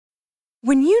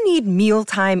When you need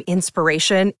mealtime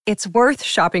inspiration, it's worth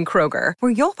shopping Kroger,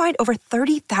 where you'll find over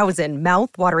 30,000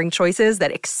 mouth-watering choices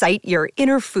that excite your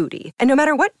inner foodie. And no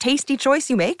matter what tasty choice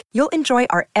you make, you'll enjoy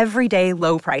our everyday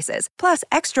low prices, plus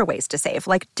extra ways to save,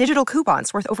 like digital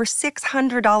coupons worth over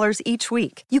 $600 each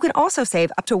week. You can also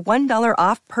save up to $1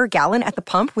 off per gallon at the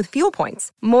pump with fuel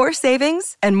points. More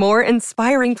savings and more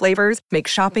inspiring flavors make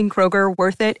shopping Kroger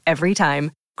worth it every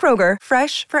time. Kroger,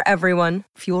 fresh for everyone.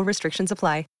 Fuel restrictions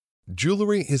apply.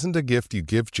 Jewelry isn't a gift you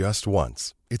give just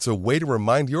once. It's a way to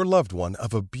remind your loved one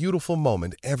of a beautiful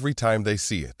moment every time they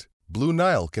see it. Blue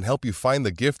Nile can help you find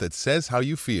the gift that says how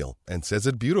you feel and says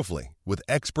it beautifully, with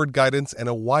expert guidance and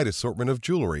a wide assortment of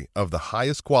jewelry of the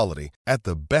highest quality at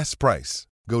the best price.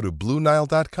 Go to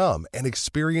BlueNile.com and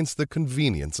experience the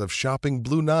convenience of shopping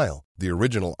Blue Nile, the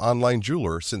original online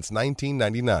jeweler since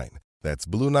 1999. That's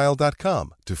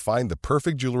BlueNile.com to find the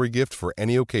perfect jewelry gift for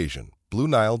any occasion.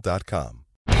 BlueNile.com.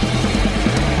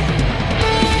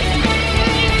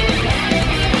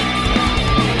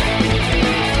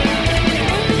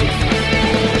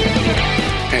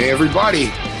 Hey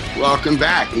everybody, welcome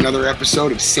back. Another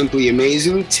episode of Simply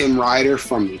Amazing. Tim Ryder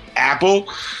from the Apple.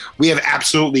 We have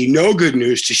absolutely no good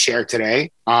news to share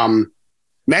today.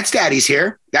 Mets Daddy's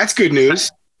here. That's good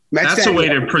news. Mets That's Daddy. a way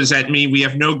to present me. We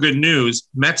have no good news.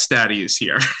 Mets Daddy is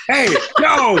here. Hey,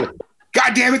 no.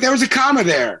 God damn it, there was a comma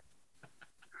there.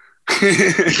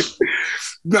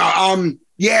 No,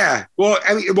 yeah. Well,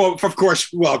 of course,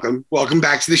 welcome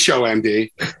back to the show,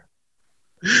 MD.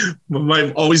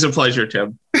 Always a pleasure,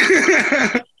 Tim.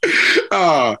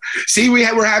 Oh, see,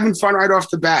 we're having fun right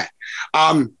off the bat.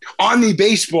 On the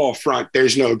baseball front,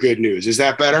 there's no good news. Is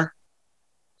that better?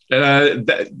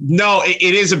 No, it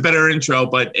is a better intro,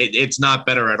 but it's not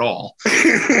better at all.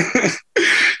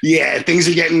 Yeah, things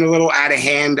are getting a little out of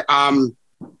hand.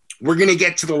 We're going to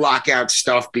get to the lockout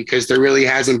stuff because there really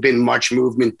hasn't been much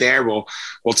movement there. We'll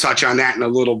touch on that in a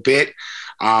little bit.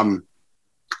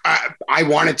 I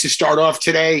wanted to start off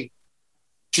today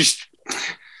just,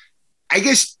 I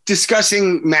guess,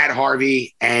 discussing Matt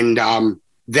Harvey and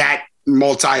that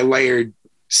multi-layered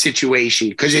situation,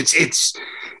 because it's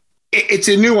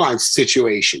a nuanced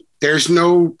situation. There's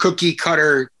no cookie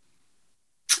cutter.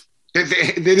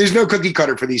 There's no cookie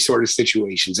cutter for these sort of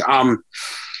situations.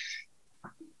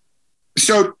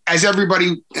 So as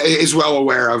everybody is well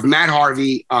aware of, Matt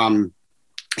Harvey,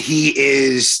 he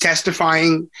is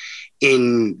testifying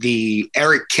in the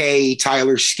Eric K.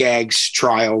 Tyler Skaggs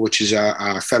trial, which is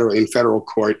a federal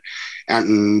court out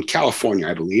in California,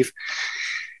 I believe.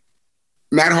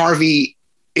 Matt Harvey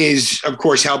is, of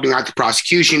course, helping out the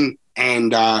prosecution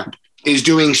and is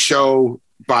doing so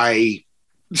by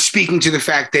speaking to the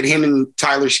fact that him and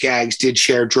Tyler Skaggs did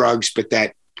share drugs, but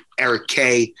that Eric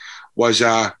K. was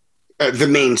the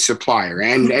main supplier.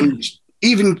 And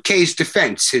even K's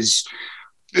defense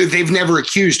they've never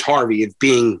accused Harvey of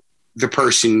being the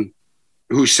person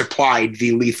who supplied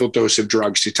the lethal dose of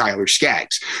drugs to Tyler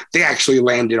Skaggs. They actually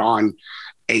landed on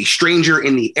a stranger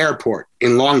in the airport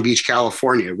in Long Beach,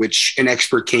 California, which an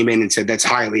expert came in and said that's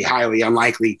highly, highly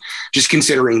unlikely, just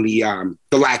considering the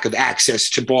lack of access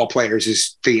to ball players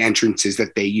as the entrances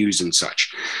that they use and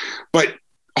such. But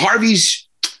Harvey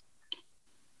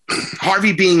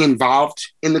being involved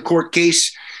in the court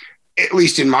case, at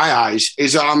least in my eyes,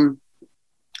 is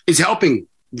helping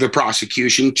the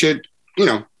prosecution to,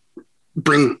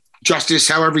 bring justice,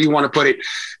 however you want to put it,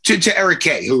 to Eric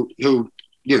K., who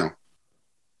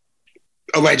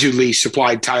allegedly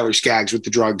supplied Tyler Skaggs with the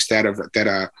drugs that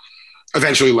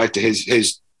eventually led to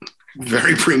his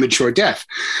very premature death.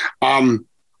 Matt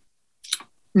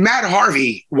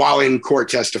Harvey, while in court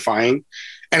testifying,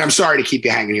 and I'm sorry to keep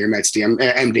you hanging here,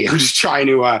 MD. I'm just trying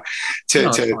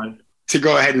to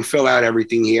go ahead and fill out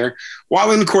everything here.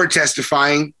 While in court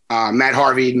testifying, Matt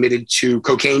Harvey admitted to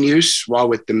cocaine use while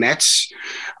with the Mets.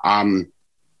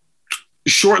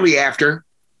 Shortly after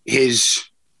his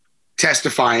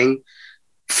testifying,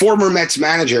 former Mets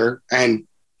manager and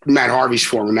Matt Harvey's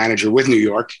former manager with New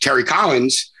York, Terry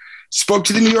Collins, spoke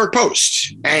to the New York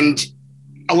Post and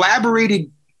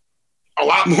elaborated a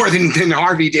lot more than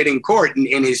Harvey did in court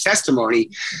in his testimony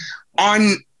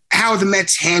on how the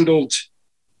Mets handled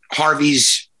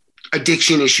Harvey's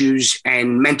addiction issues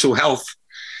and mental health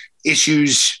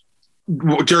issues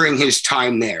during his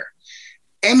time there.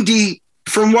 MD,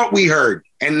 from what we heard,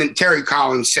 and then Terry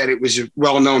Collins said it was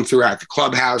well known throughout the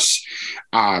clubhouse.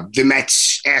 The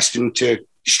Mets asked him to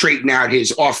straighten out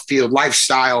his off-field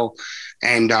lifestyle,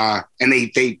 and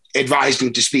they advised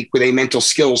him to speak with a mental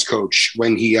skills coach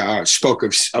when he spoke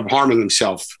of harming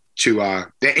himself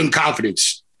in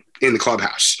confidence in the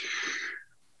clubhouse.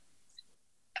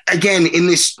 Again, in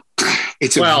this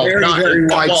It's a very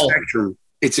wide spectrum.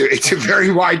 It's a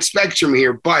very wide spectrum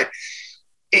here, but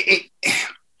in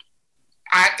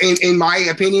my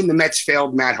opinion, the Mets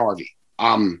failed Matt Harvey.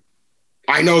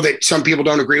 I know that some people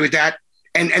don't agree with that,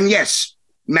 and yes,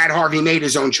 Matt Harvey made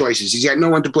his own choices. He's got no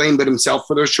one to blame but himself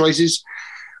for those choices.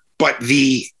 But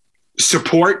the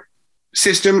support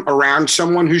system around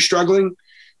someone who's struggling,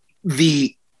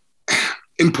 the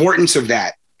importance of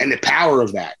that and the power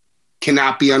of that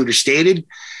cannot be understated.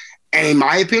 And in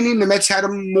my opinion, the Mets had a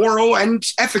moral and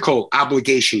ethical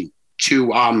obligation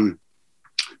to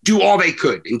do all they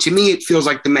could. And to me, it feels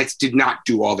like the Mets did not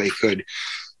do all they could.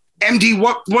 MD,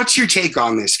 what's your take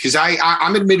on this? Because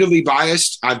I'm admittedly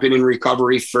biased. I've been in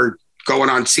recovery for going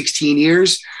on 16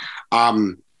 years.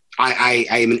 I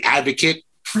am an advocate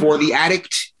for the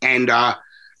addict, and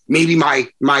maybe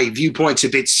my viewpoint's a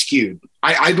bit skewed.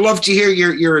 I'd love to hear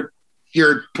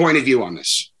your point of view on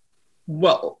this.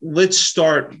 Well, let's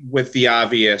start with the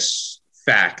obvious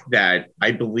fact that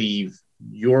I believe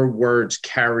your words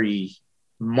carry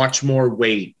much more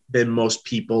weight than most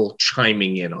people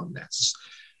chiming in on this.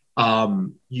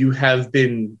 You have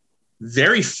been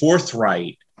very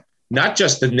forthright, not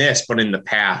just in this, but in the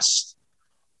past,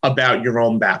 about your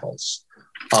own battles.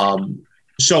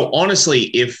 So honestly,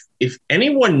 if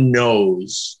anyone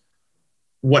knows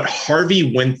what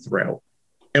Harvey went through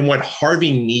and what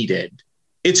Harvey needed,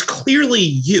 it's clearly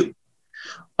you.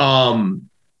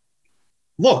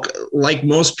 Look, like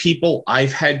most people,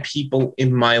 I've had people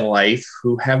in my life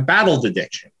who have battled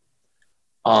addiction,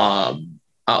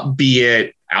 be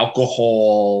it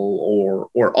alcohol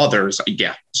or others.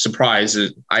 Yeah, surprise,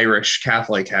 an Irish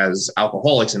Catholic has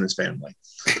alcoholics in his family.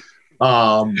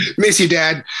 Miss you,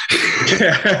 Dad.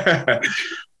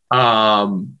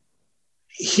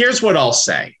 Here's what I'll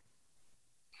say.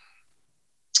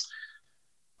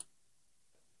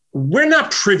 We're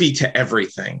not privy to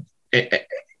everything.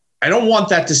 I don't want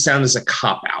that to sound as a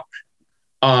cop-out.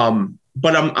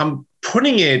 But I'm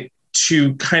putting it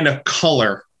to kind of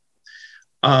color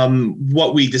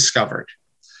what we discovered.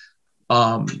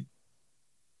 To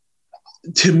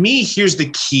me, here's the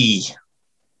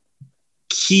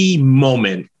key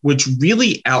moment, which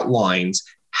really outlines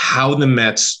how the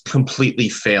Mets completely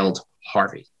failed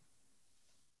Harvey.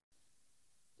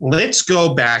 Let's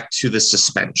go back to the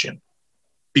suspension,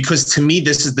 because to me,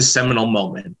 this is the seminal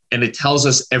moment, and it tells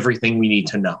us everything we need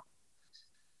to know.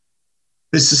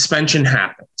 The suspension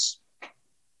happens,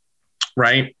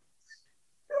 right?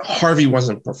 Harvey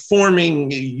wasn't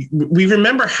performing. We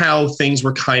remember how things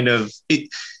were kind of,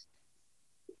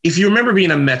 if you remember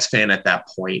being a Mets fan at that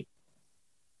point,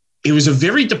 it was a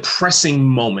very depressing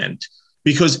moment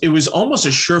because it was almost a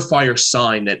surefire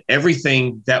sign that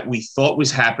everything that we thought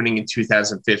was happening in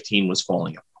 2015 was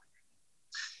falling apart.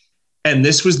 And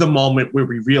this was the moment where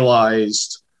we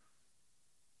realized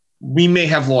we may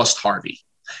have lost Harvey.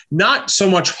 Not so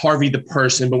much Harvey the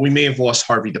person, but we may have lost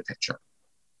Harvey the pitcher.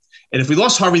 And if we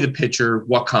lost Harvey the pitcher,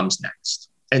 what comes next?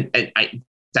 And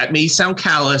that may sound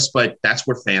callous, but that's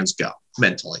where fans go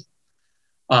mentally.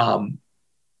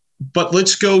 But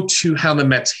let's go to how the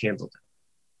Mets handled it.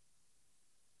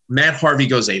 Matt Harvey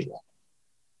goes AWOL.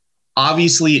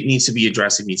 Obviously, it needs to be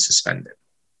addressed. It needs suspended.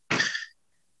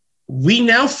 We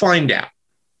now find out,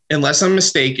 unless I'm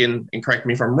mistaken, and correct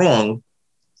me if I'm wrong,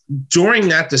 during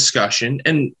that discussion,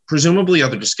 and presumably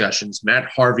other discussions, Matt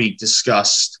Harvey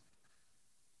discussed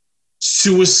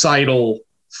suicidal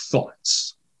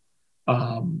thoughts.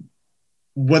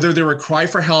 Whether they were a cry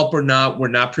for help or not, we're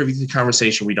not privy to the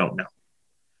conversation. We don't know.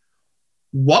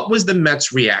 What was the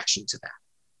Mets' reaction to that?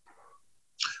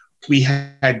 We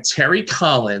had Terry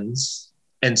Collins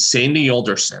and Sandy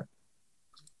Alderson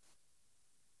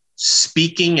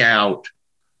speaking out,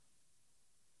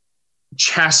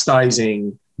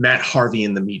 chastising Matt Harvey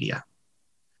in the media.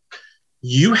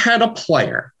 You had a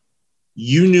player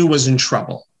you knew was in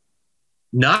trouble.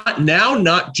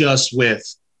 Not just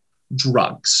with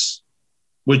drugs,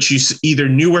 which you either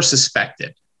knew or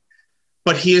suspected,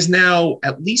 but he has now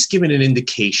at least given an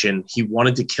indication he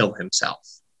wanted to kill himself.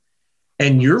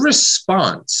 And your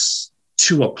response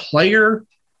to a player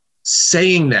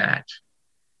saying that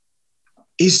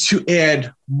is to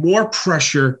add more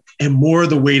pressure and more of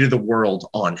the weight of the world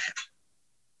on him.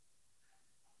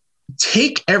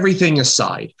 Take everything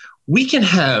aside. We can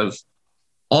have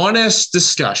honest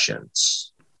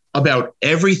discussions about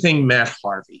everything Matt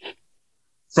Harvey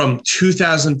from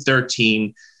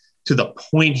 2013 to the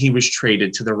point he was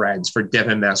traded to the Reds for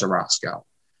Devin Mazerosko.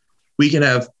 We can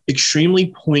have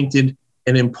extremely pointed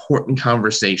and important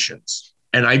conversations.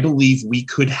 And I believe we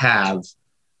could have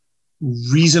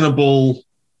reasonable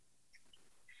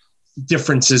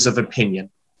differences of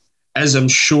opinion, as I'm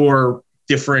sure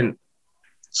different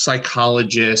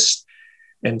psychologists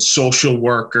and social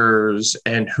workers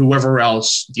and whoever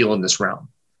else deal in this realm.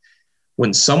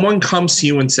 When someone comes to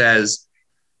you and says,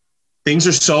 things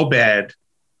are so bad,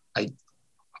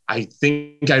 I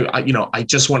think I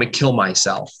just want to kill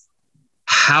myself.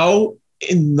 How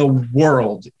in the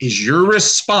world is your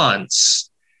response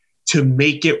to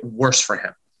make it worse for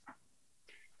him?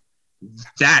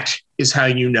 That is how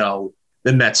you know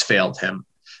the Mets failed him,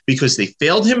 because they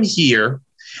failed him here.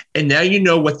 And now you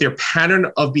know what their pattern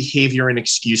of behavior and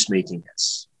excuse making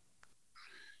is.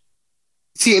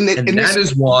 See, and that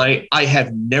is why I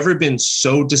have never been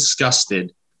so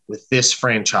disgusted with this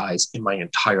franchise in my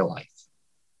entire life.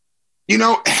 You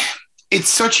know, it's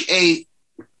such a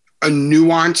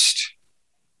nuanced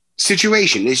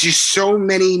situation. There's just so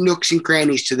many nooks and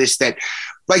crannies to this that,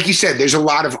 like you said, there's a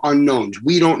lot of unknowns.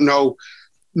 We don't know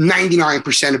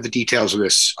 99% of the details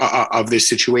of this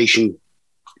situation,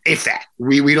 if that.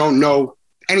 We don't know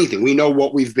anything. We know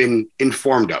what we've been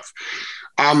informed of.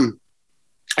 And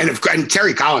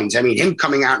Terry Collins, I mean, him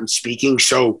coming out and speaking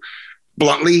so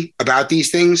bluntly about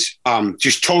these things,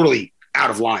 just totally out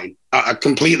of line,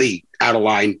 completely out of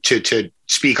line to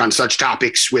speak on such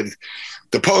topics with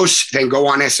the Post, then go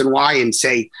on SNY and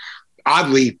say,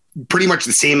 oddly, pretty much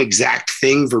the same exact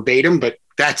thing verbatim, but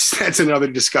that's another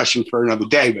discussion for another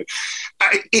day. But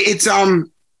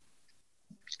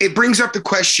it brings up the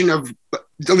question of,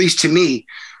 at least to me,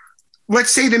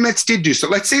 let's say the Mets did do so.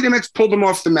 Let's say the Mets pulled them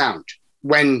off the mound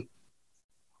when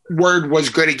word was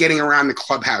good at getting around the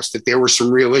clubhouse that there were some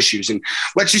real issues. And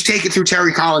let's just take it through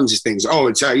Terry Collins' things. Oh,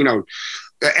 it's,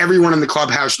 everyone in the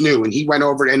clubhouse knew, and he went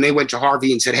over and they went to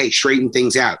Harvey and said, hey, straighten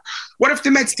things out. What if the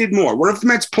Mets did more? What if the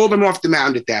Mets pulled him off the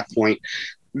mound at that point?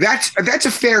 That's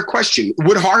a fair question.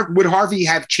 Would Harvey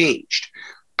have changed?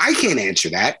 I can't answer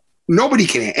that. Nobody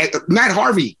can. Matt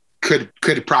Harvey could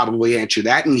probably answer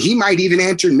that, and he might even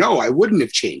answer, no, I wouldn't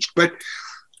have changed. But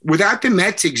without the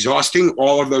Mets exhausting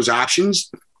all of those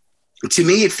options, to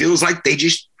me, it feels like they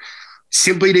just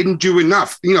simply didn't do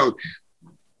enough.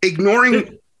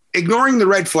 Ignoring the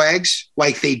red flags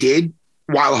like they did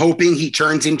while hoping he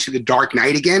turns into the Dark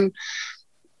Knight again.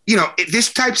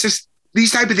 These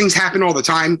type of things happen all the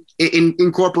time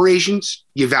in corporations.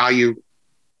 You value,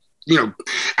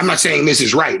 I'm not saying this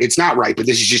is right. It's not right, but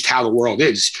this is just how the world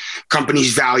is.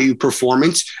 Companies value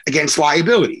performance against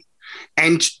liability.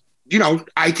 And,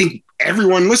 I think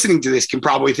everyone listening to this can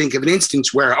probably think of an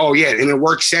instance where, oh yeah, in a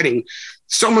work setting,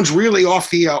 someone's really off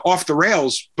the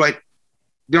rails, but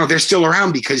they're still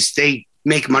around because they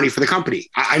make money for the company.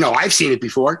 I know I've seen it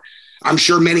before. I'm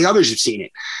sure many others have seen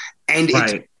it. And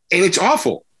right. It's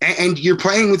awful. And you're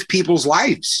playing with people's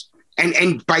lives.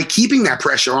 And by keeping that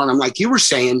pressure on them, like you were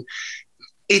saying,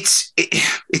 it's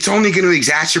only going to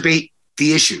exacerbate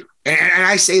the issue. And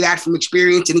I say that from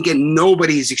experience. And again,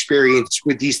 nobody's experience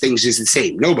with these things is the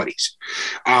same. Nobody's.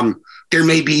 There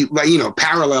may be,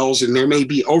 parallels, and there may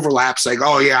be overlaps, like,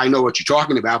 oh yeah, I know what you're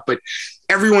talking about. But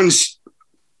everyone's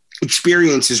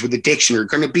experiences with addiction are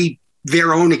going to be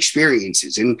their own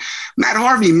experiences. And Matt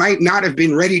Harvey might not have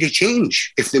been ready to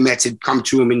change if the Mets had come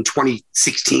to him in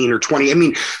 2016 or 20. I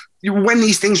mean, when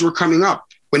these things were coming up,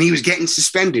 when he was getting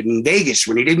suspended in Vegas,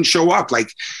 when he didn't show up,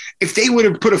 like if they would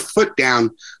have put a foot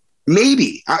down,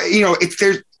 maybe, all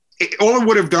it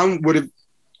would have done would have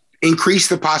increased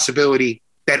the possibility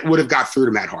that would have got through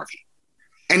to Matt Harvey.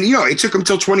 And, it took him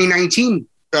till 2019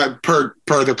 per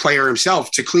the player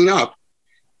himself to clean up.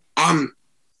 And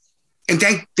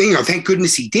thank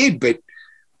goodness he did. But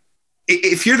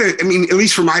if you're at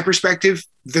least from my perspective,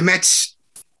 the Mets,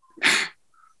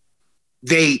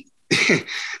 they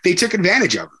took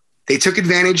advantage of him. They took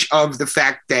advantage of the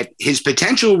fact that his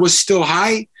potential was still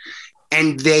high,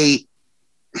 and they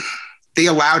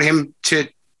allowed him to.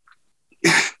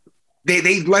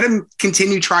 They let him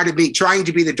continue trying to be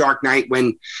the Dark Knight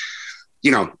when,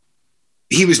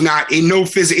 he was not in no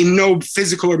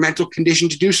physical or mental condition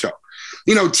to do so.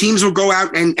 Teams will go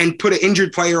out and put an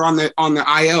injured player on the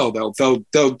IL.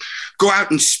 They'll go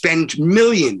out and spend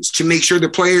millions to make sure the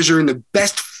players are in the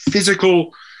best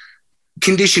physical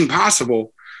condition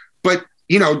possible. But,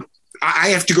 I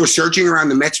have to go searching around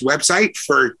the Mets website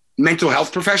for mental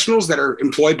health professionals that are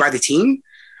employed by the team.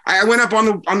 I went up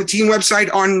on the team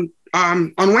website on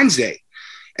Wednesday.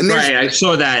 And right, I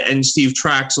saw that. And Steve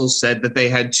Traxel said that they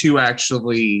had two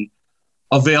actually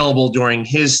available during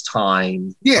his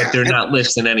time, but they're not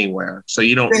listed anywhere. So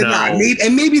you don't know.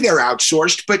 And maybe they're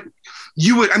outsourced, but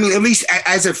you would, at least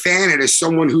as a fan and as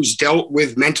someone who's dealt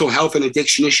with mental health and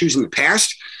addiction issues in the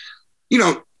past,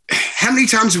 how many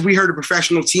times have we heard a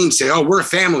professional team say, "Oh, we're a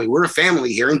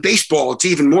family here"? In baseball, it's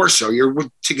even more so. You're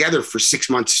together for 6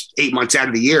 months, 8 months out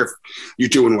of the year. If you're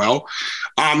doing well.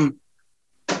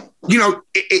 You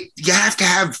have to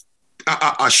have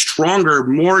a stronger,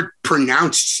 more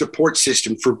pronounced support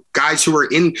system for guys who are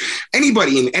in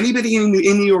anybody in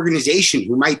the organization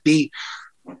who might be,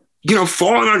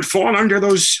 falling under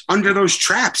those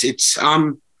traps.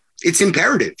 It's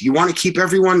imperative. You want to keep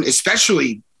everyone,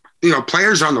 especially,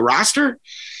 players on the roster.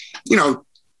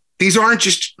 These aren't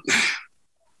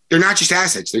they're not just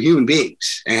assets, they're human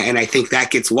beings. And I think that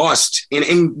gets lost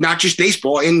in not just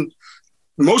baseball, in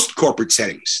most corporate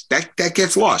settings. That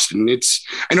gets lost. And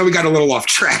I know we got a little off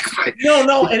track, but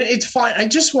no, and it's fine. I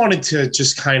just wanted to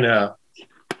just kind of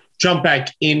jump back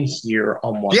in here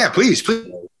on one. Yeah, please.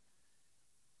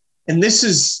 And this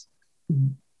is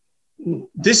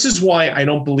why I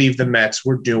don't believe the Mets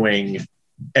were doing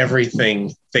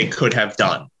everything they could have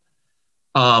done.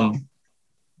 And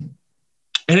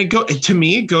to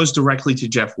me, it goes directly to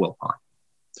Jeff Wilpon.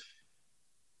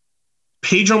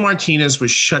 Pedro Martinez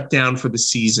was shut down for the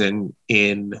season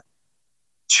in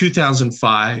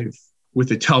 2005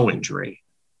 with a toe injury.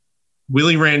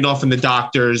 Willie Randolph and the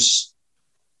doctors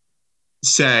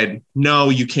said, "No,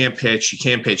 you can't pitch. You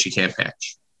can't pitch. You can't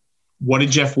pitch." What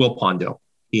did Jeff Wilpon do?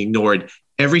 He ignored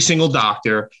every single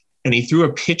doctor, and he threw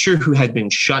a pitcher who had been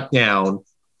shut down,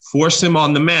 forced him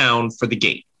on the mound for the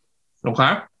gate.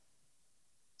 Okay?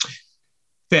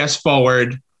 Fast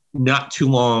forward, not too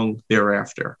long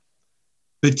thereafter,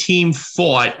 the team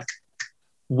fought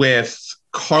with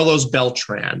Carlos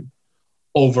Beltran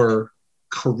over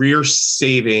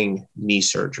career-saving knee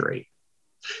surgery.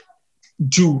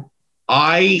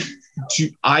 I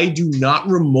do not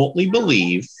remotely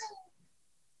believe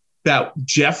that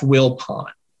Jeff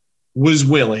Wilpon was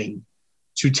willing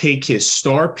to take his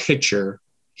star pitcher,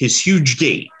 his huge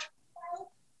gate,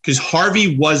 because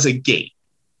Harvey was a gate,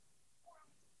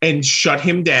 and shut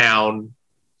him down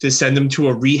to send him to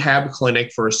a rehab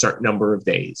clinic for a certain number of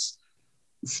days.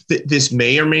 This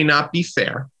may or may not be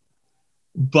fair,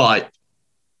 but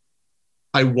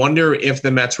I wonder if the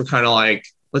Mets were kind of like,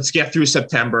 let's get through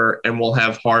September and we'll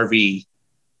have Harvey,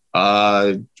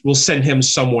 we'll send him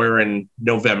somewhere in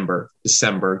November,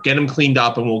 December, get him cleaned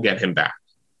up and we'll get him back.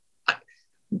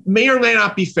 May or may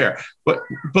not be fair,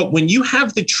 but when you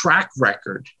have the track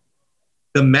record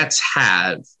the Mets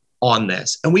have on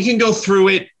this, and we can go through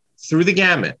the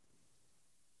gamut.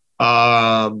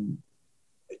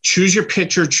 Choose your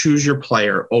pitcher, choose your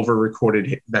player over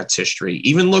recorded Mets history.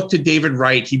 Even look to David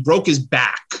Wright. He broke his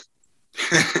back.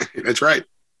 That's right.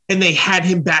 And they had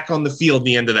him back on the field at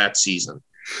the end of that season.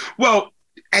 Well,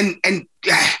 and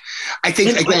I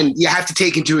think, again, you have to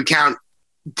take into account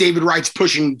David Wright's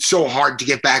pushing so hard to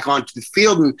get back onto the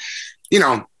field. And,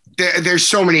 there's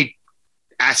so many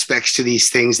aspects to these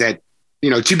things that,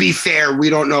 to be fair, we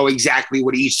don't know exactly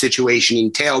what each situation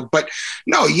entailed, but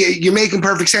no, you're making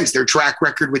perfect sense. Their track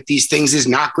record with these things is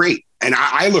not great. And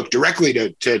I look directly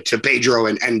to Pedro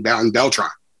and Beltran.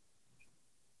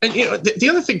 And, the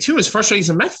other thing too is frustrating as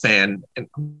a Met fan, and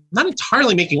I'm not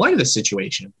entirely making light of this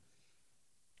situation.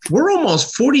 We're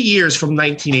almost 40 years from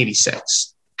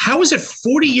 1986. How is it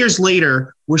 40 years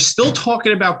later, we're still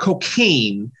talking about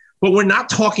cocaine, but we're not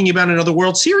talking about another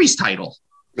World Series title?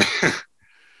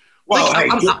 Well,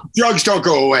 drugs don't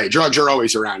go away. Drugs are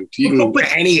always around. You can,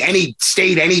 any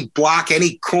state, any block,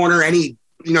 any corner, any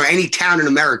town in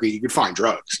America, you can find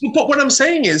drugs. But what I'm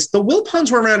saying is the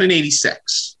Wilpons were around in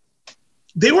 86.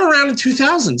 They were around in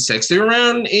 2006. They were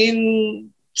around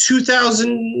in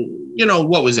 2000,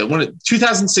 what was it?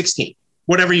 2016,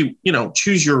 whatever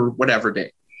choose your whatever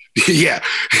day. Yeah.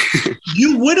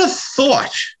 You would have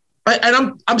thought,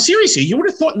 and I'm serious here, you would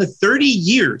have thought in the 30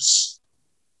 years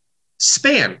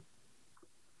span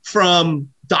from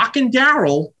Doc and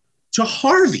Darryl to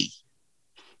Harvey,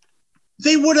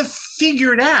 they would have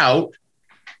figured out,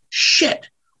 shit,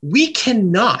 we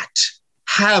cannot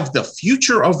have the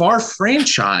future of our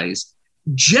franchise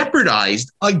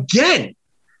jeopardized again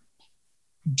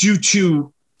due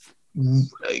to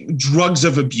drugs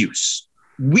of abuse.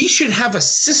 We should have a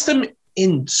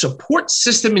support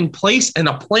system in place and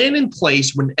a plan in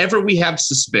place whenever we have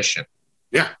suspicion.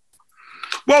 Yeah.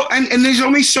 Well, and there's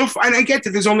only so far, and I get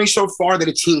that there's only so far that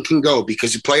a team can go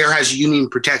because a player has union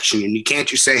protection, and you can't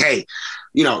just say, hey,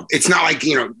 it's not like,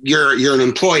 you're an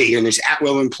employee and there's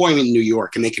at-will employment in New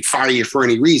York and they could fire you for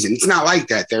any reason. It's not like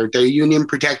that. They're union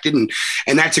protected, and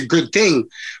that's a good thing.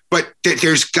 But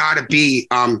there's got to be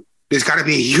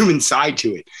a human side to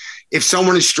it. If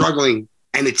someone is struggling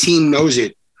and the team knows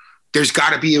it, there's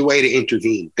got to be a way to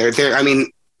intervene.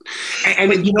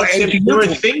 And there are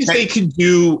things they can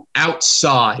do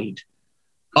outside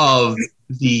of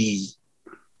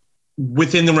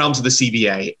within the realms of the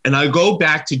CBA. And I go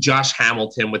back to Josh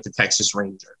Hamilton with the Texas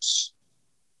Rangers.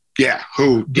 Yeah,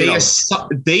 who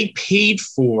they paid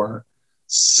for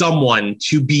someone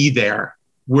to be there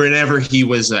whenever he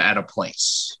was at a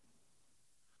place.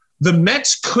 The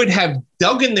Mets could have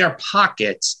dug in their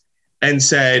pockets and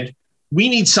said, we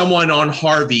need someone on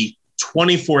Harvey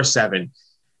 24/7.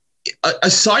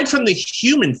 Aside from the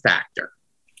human factor,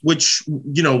 which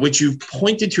you've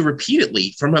pointed to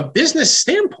repeatedly, from a business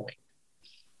standpoint,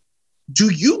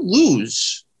 do you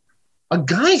lose a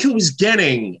guy who is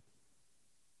getting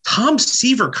Tom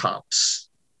Seaver comps?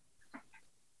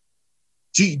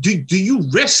 Do you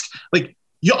risk, like,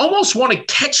 you almost want to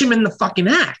catch him in the fucking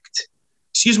act?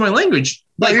 Excuse my language.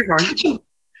 Like,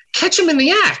 catch him in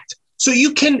the act so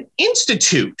you can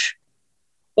institute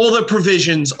all the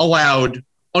provisions allowed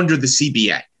under the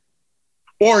CBA.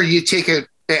 Or you take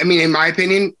in my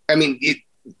opinion,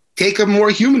 take a more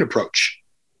human approach.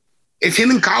 If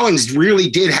him and Collins really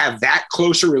did have that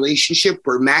closer relationship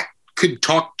where Matt could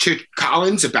talk to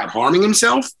Collins about harming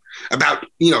himself, about,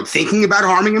 thinking about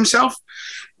harming himself,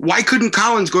 why couldn't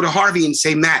Collins go to Harvey and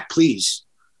say, Matt, please,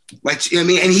 and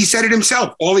he said it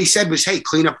himself. All he said was, hey,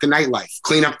 clean up the nightlife,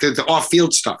 clean up the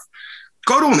off-field stuff.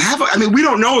 Go to him. We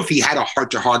don't know if he had a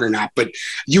heart-to-heart or not, but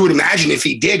you would imagine if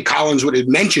he did, Collins would have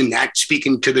mentioned that,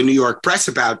 speaking to the New York press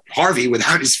about Harvey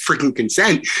without his freaking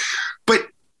consent. But,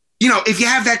 if you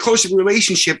have that close of a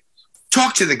relationship,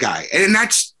 talk to the guy. And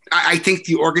that's, I think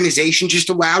the organization just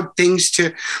allowed they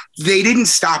didn't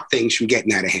stop things from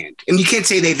getting out of hand. And you can't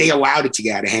say they allowed it to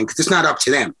get out of hand because it's not up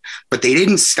to them, but they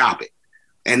didn't stop it.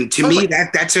 And to me,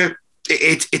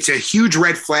 it's a huge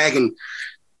red flag. And,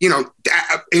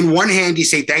 in one hand, you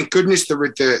say, thank goodness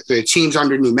the team's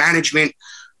under new management.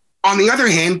 On the other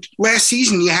hand, last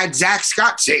season, you had Zach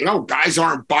Scott saying, guys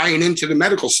aren't buying into the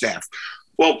medical staff.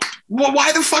 Well,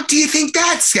 why the fuck do you think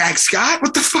that, Zach Scott?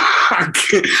 What the fuck?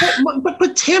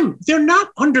 But Tim, they're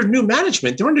not under new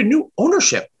management. They're under new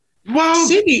ownership. Well,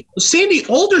 Sandy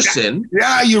Alderson.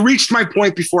 Yeah, you reached my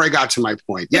point before I got to my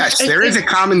point. Yes, there is a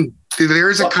common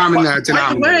denominator.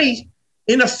 By the way,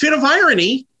 in a fit of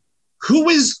irony, who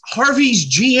is Harvey's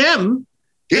GM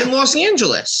in Los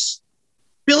Angeles?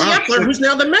 Billy Epler, who's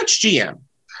now the Mets GM.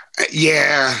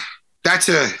 Yeah, that's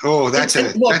an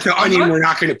onion we're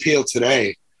not going to peel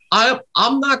today.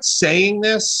 I'm not saying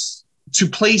this to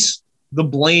place the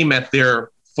blame at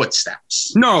their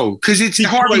footsteps. No, because it's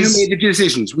Harvey who made the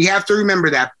decisions. We have to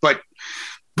remember that. But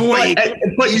boy,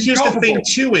 but here's the thing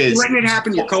too: is letting it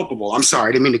happen, you're culpable. I'm sorry,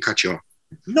 I didn't mean to cut you off.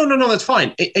 No, that's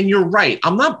fine. And you're right.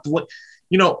 I'm not.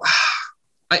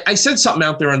 I said something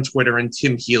out there on Twitter, and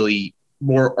Tim Healy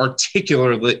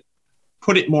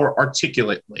put it more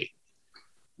articulately,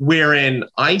 wherein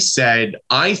I said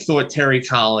I thought Terry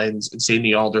Collins and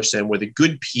Sandy Alderson were the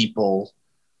good people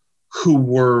who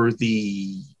were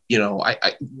who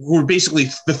were basically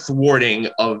the thwarting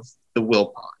of the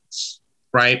Wilpons,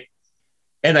 right?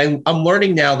 And I'm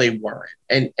learning now they weren't.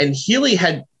 And Healy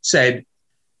had said,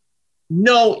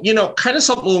 no, kind of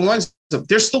something along the lines of,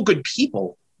 they're still good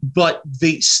people, but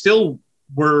they still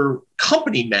were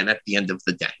company men at the end of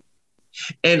the day.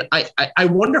 And I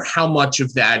wonder how much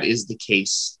of that is the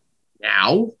case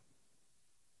now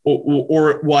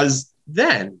or it was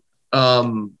then.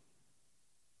 How,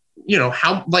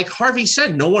 like Harvey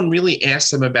said, no one really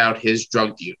asked him about his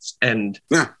drug use. And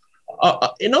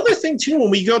another thing too, when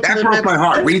we go to that broke my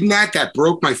heart. Reading that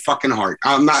broke my fucking heart.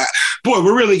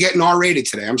 We're really getting R-rated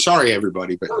today. I'm sorry,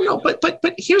 everybody, but no.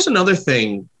 But here's another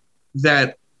thing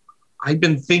that I've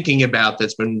been thinking about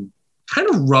that's been kind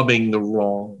of rubbing the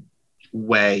wrong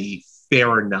way, fair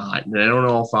or not. And I don't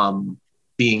know if I'm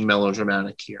being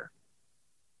melodramatic here.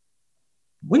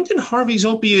 When did Harvey's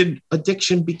opiate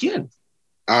addiction begin?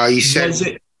 He said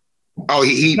it. Oh,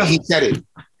 he said it.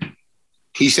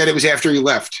 He said it was after he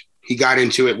left. He got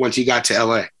into it once he got to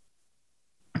LA.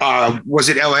 Was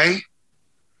it LA?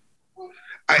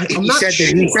 He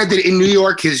said that in New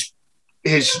York, his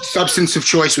substance of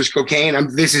choice was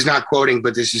cocaine. This is not quoting,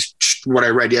 but this is what I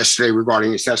read yesterday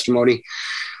regarding his testimony.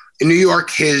 In New York,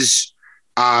 his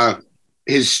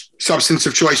substance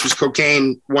of choice was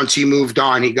cocaine. Once he moved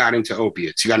on, he got into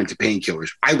opiates. He got into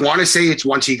painkillers. I want to say it's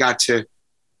once he got to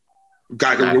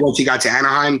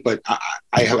Anaheim, but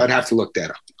I'd have to look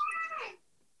that up.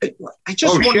 I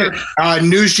just wonder.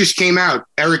 News just came out.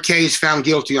 Eric Kay is found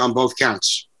guilty on both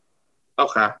counts.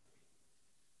 Okay.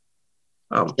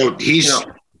 So he's.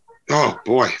 Oh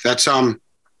boy, that's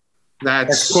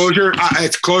closure.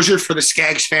 It's closure for the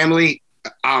Skaggs family.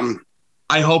 I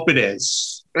hope it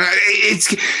is.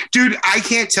 It's, dude, I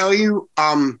can't tell you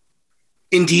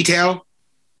in detail.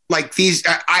 Like these,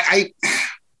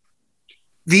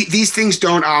 these things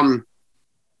don't,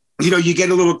 you get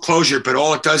a little closure, but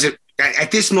all it does,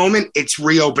 at this moment, it's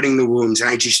reopening the wounds. And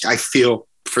I feel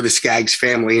for the Skaggs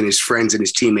family and his friends and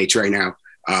his teammates right now.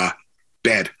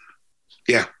 Bad.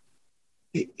 Yeah.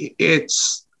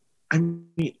 I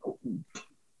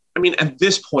mean, at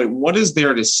this point, what is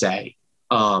there to say?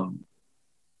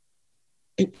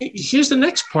 Here's the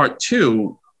next part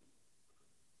too.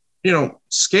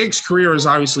 Skaggs' career is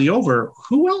obviously over.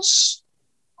 Who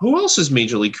else's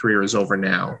major league career is over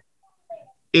now?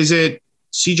 Is it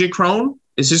CJ Cron?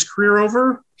 Is his career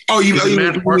over? Oh, you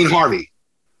mean Harvey?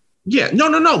 Yeah, no.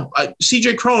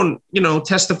 CJ Cron,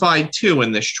 testified too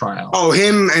in this trial. Oh,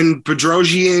 him and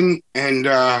Bedrosian and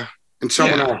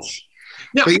someone else.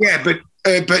 Now, but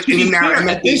to be fair,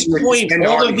 at this point,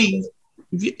 all of these.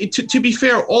 To be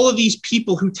fair, all of these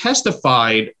people who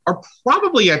testified are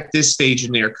probably at this stage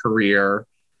in their career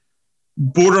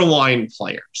borderline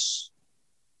players.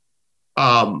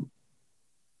 Right?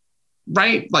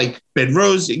 Like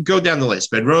Bedrosian, go down the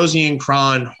list. Bedrosian,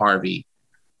 Cron, Harvey.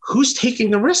 Who's taking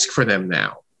the risk for them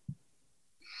now?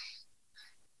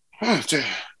 Part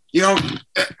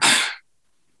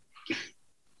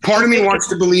of me wants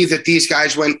to believe that these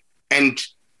guys went and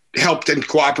helped and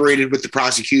cooperated with the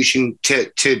prosecution to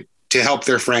help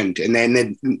their friend, and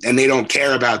they don't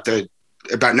care about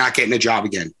not getting a job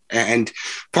again. And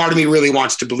part of me really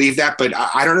wants to believe that, but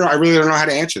I don't know. I really don't know how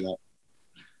to answer that.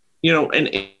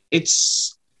 And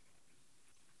it's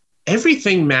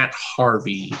everything Matt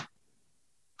Harvey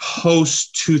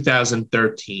post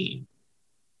 2013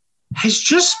 has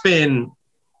just been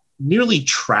nearly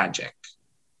tragic.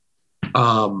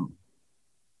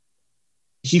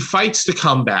 He fights to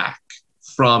come back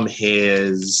from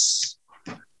his,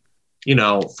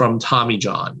 from Tommy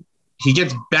John. He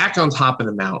gets back on top of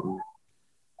the mountain,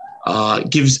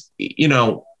 what?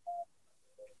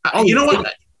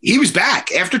 He was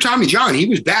back after Tommy John. He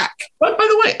was back. But by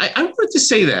the way, I wanted to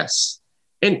say this,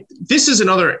 and this is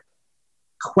another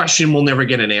question we'll never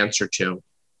get an answer to.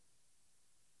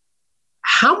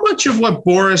 How much of what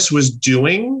Boras was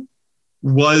doing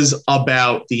was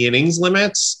about the innings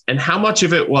limits, and how much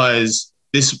of it was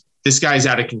this guy's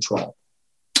out of control?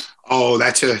 Oh,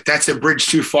 that's a bridge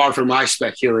too far for my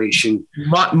speculation.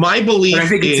 My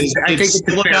belief is it's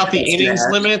still about the innings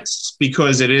limits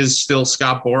because it is still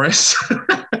Scott Boras.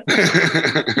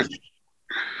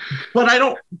 But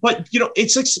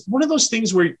it's like one of those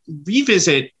things where you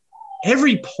revisit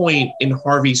every point in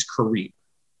Harvey's career.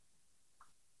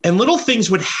 And little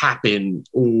things would happen,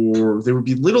 or there would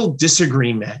be little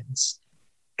disagreements.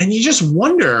 And you just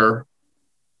wonder,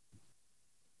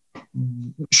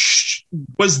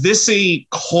 was this a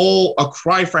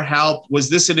cry for help? Was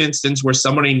this an instance where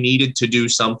somebody needed to do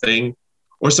something,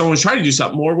 or someone was trying to do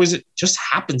something, or was it just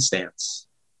happenstance?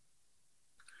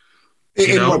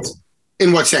 In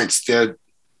what sense?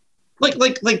 Like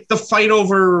the fight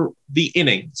over the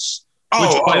innings.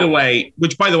 Which,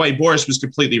 by the way, Boras was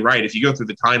completely right. If you go through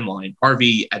the timeline,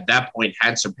 Harvey at that point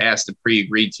had surpassed the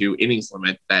pre-agreed to innings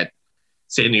limit that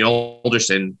Sandy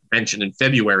Alderson mentioned in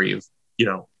February of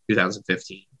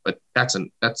 2015. But that's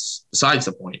besides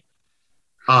the point.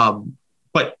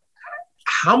 But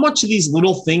how much of these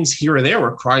little things here or there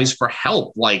were cries for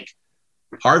help, like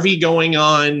Harvey going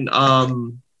on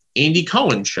Andy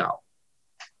Cohen's show?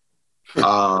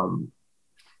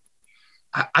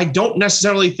 I don't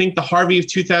necessarily think the Harvey of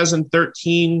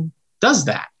 2013 does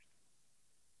that.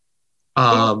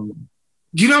 I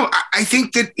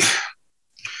think that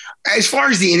as far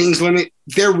as the innings limit,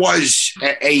 there was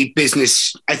a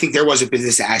business. I think there was a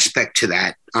business aspect to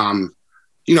that.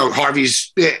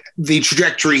 Harvey's the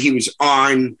trajectory he was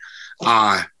on,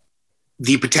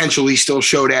 the potential he still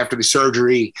showed after the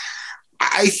surgery.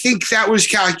 I think that was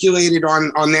calculated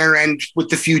on their end with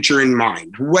the future in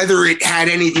mind. Whether it had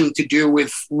anything to do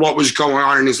with what was going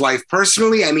on in his life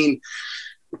personally, I mean,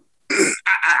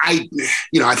 I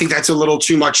think that's a little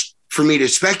too much for me to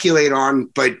speculate on.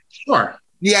 But sure,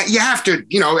 yeah, you have to.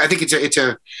 I think it's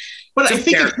a. But I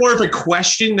think it's more of a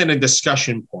question than a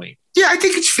discussion point. Yeah, I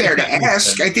think it's fair to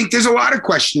ask. I think there's a lot of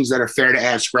questions that are fair to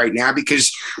ask right now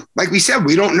because, like we said,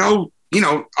 we don't know.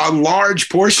 A large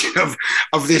portion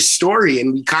of this story,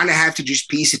 and we kind of have to just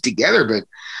piece it together. But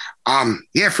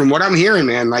from what I'm hearing,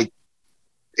 man, like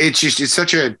it's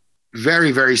such a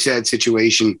very, very sad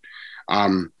situation.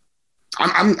 I'm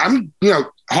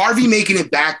Harvey making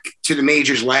it back to the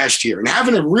majors last year and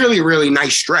having a really, really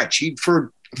nice stretch.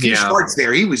 For a few starts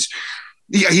there, he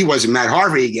wasn't Matt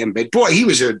Harvey again, but boy, he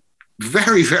was a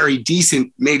very, very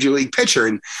decent major league pitcher.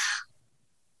 And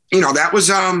that was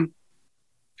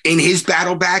in his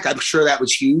battle back. I'm sure that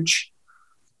was huge.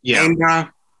 Yeah. And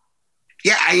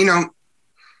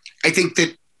I think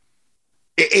that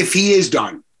if he is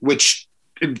done, which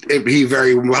he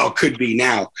very well could be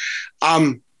now,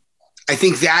 I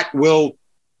think that will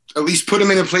at least put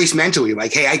him in a place mentally,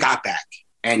 like, hey, I got back,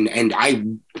 and I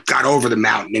got over the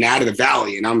mountain and out of the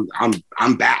valley, and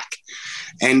I'm back.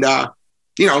 And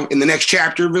in the next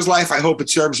chapter of his life, I hope it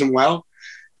serves him well.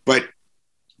 But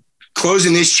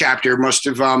closing this chapter must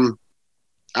have,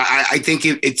 I think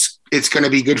it's going to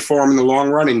be good for him in the long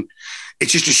run. And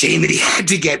it's just a shame that he had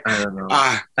to get,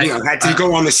 had to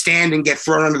go on the stand and get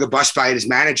thrown under the bus by his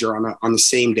manager on the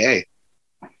same day.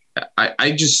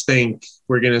 I just think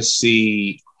we're going to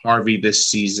see Harvey this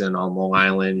season on Long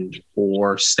Island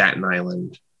or Staten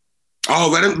Island. Oh,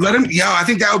 let him. Yeah, I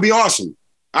think that would be awesome.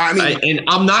 And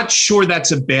I'm not sure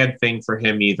that's a bad thing for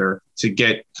him either, to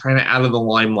get kind of out of the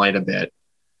limelight a bit.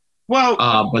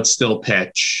 Well, but still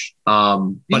pitch. He's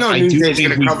going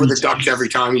to cover the Ducks every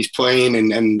time he's playing,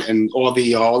 and all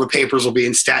the papers will be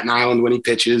in Staten Island when he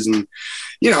pitches, and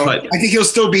I think he'll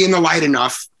still be in the light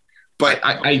enough. But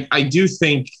I do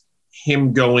think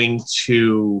him going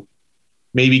to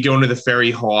the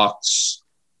Ferry Hawks,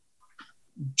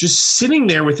 just sitting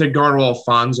there with Edgardo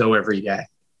Alfonso every day,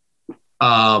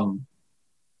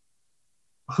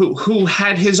 who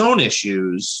had his own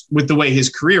issues with the way his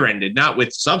career ended, not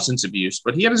with substance abuse,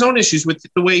 but he had his own issues with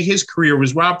the way his career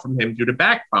was robbed from him due to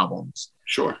back problems.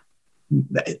 Sure.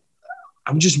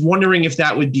 I'm just wondering if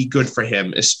that would be good for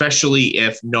him, especially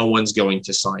if no one's going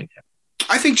to sign him.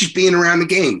 I think just being around the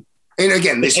game. And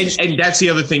again, and that's the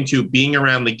other thing too, being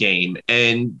around the game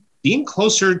and being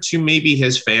closer to maybe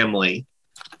his family.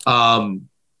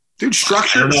 Dude,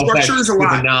 structure is a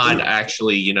lot. Not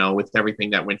actually, with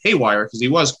everything that went haywire, because he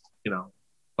was,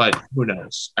 but who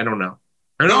knows? I don't know.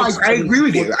 I agree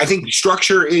with you. I think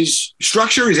structure is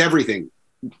everything.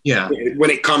 Yeah. When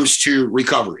it comes to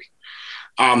recovery,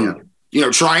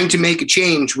 trying to make a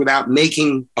change without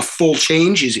making a full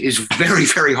change is a very,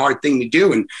 very hard thing to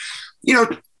do. And,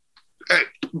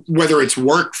 whether it's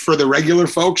work for the regular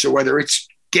folks or whether it's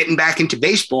getting back into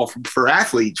baseball for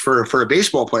athletes, for a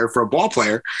baseball player, for a ball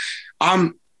player,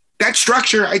 that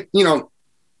structure,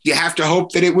 you have to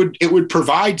hope that it would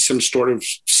provide some sort of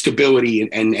stability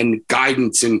and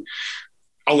guidance and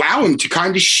allow him to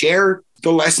kind of share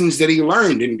the lessons that he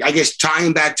learned. And I guess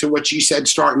tying back to what you said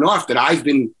starting off, that I've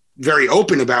been very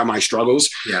open about my struggles.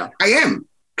 Yeah, I am.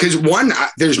 Because one,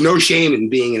 there's no shame in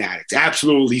being an addict.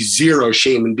 Absolutely zero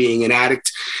shame in being an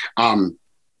addict.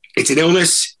 It's an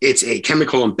illness. It's a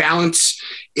chemical imbalance.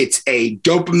 It's a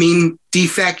dopamine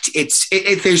defect.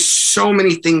 There's so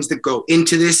many things that go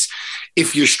into this.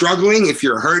 If you're struggling, if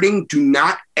you're hurting, do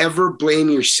not ever blame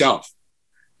yourself.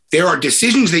 There are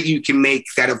decisions that you can make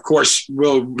that, of course,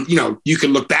 you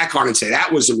can look back on and say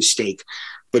that was a mistake.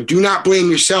 But do not blame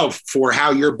yourself for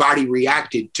how your body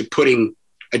reacted to putting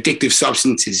addictive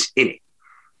substances in it.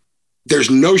 There's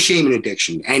no shame in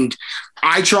addiction. And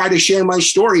I try to share my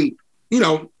story,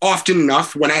 often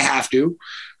enough when I have to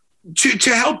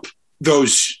help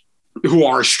those who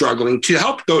are struggling, to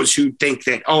help those who think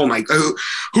that, oh my God,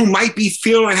 who might be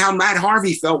feeling how Matt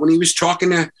Harvey felt when he was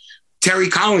talking to Terry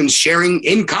Collins, sharing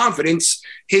in confidence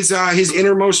his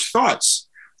innermost thoughts.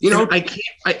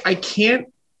 I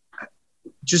can't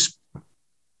just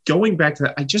going back to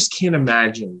that. I just can't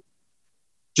imagine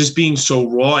just being so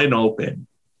raw and open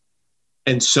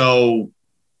and so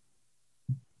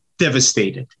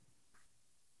devastated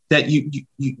that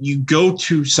you go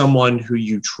to someone who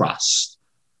you trust.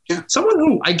 Yeah. Someone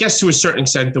who, I guess to a certain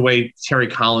extent, the way Terry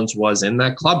Collins was in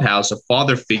that clubhouse, a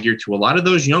father figure to a lot of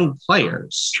those young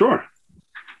players. Sure.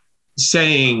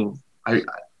 Saying,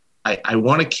 I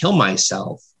want to kill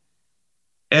myself.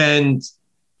 And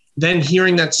then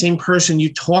hearing that same person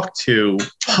you talk to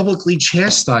publicly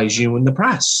chastise you in the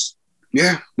press.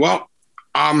 Yeah. Well,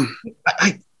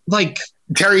 I like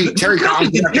Terry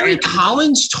Collins. Did Terry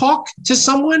Collins talk to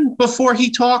someone before he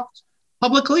talked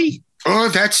publicly? Oh,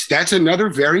 that's another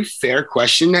very fair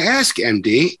question to ask,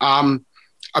 MD. I'm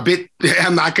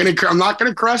not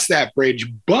gonna cross that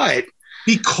bridge, but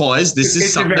because this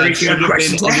is something that should have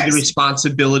been under the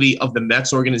responsibility of the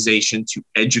Mets organization to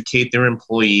educate their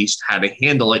employees how to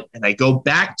handle it. And I go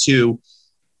back to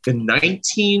the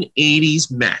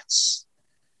 1980s Mets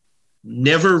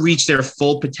never reached their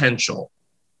full potential,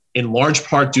 in large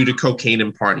part due to cocaine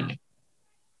and partying.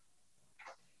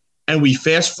 And we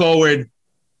fast forward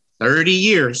 30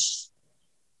 years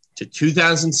to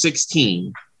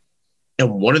 2016.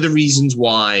 And one of the reasons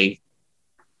why,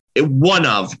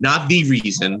 not the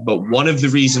reason, but one of the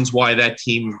reasons why that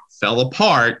team fell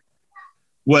apart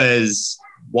was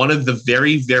one of the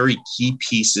very, very key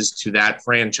pieces to that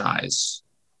franchise,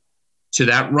 to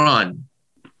that run,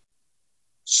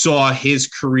 saw his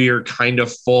career kind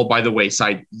of fall by the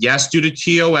wayside. Yes, due to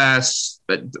TOS,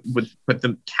 but with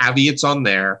the caveats on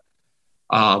there.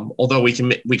 Although we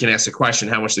can ask the question,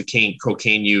 how much the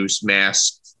cocaine use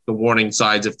masked the warning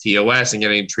signs of TOS and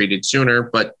getting treated sooner,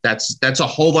 but that's a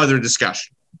whole other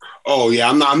discussion. Oh yeah,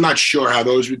 I'm not sure how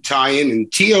those would tie in.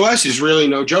 And TOS is really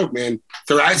no joke, man.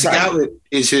 Thoracic outlet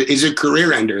is a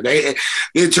career ender. The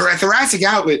thoracic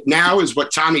outlet now is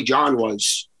what Tommy John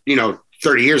was,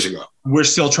 30 years ago. We're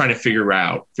still trying to figure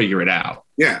it out.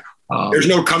 Yeah, there's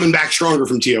no coming back stronger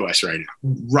from TOS right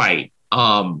now. Right.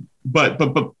 But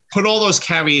put all those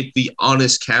caveats, the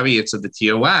honest caveats of the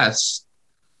TOS,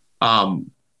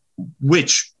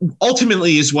 which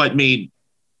ultimately is what made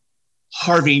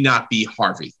Harvey not be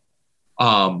Harvey.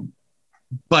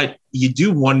 But you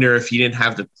do wonder, if you didn't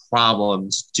have the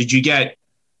problems, did you get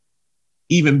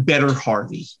even better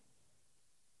Harvey?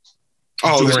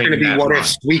 Oh, there's going to be what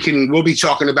ifs. We'll be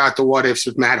talking about the what ifs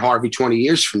of Matt Harvey 20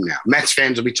 years from now. Mets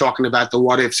fans will be talking about the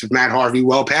what ifs of Matt Harvey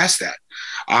well past that.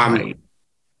 Right.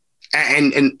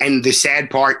 And the sad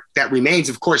part that remains,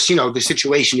 of course, the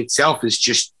situation itself is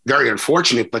just very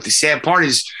unfortunate. But the sad part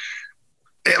is,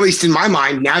 at least in my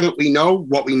mind, now that we know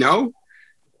what we know,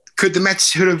 could the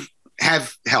Mets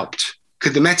have helped?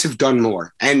 Could the Mets have done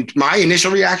more? And my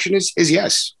initial reaction is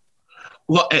yes.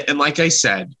 Well, and like I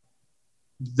said,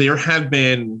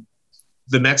 the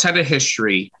Mets had a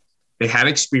history. They had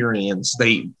experience.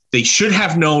 They should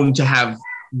have known to have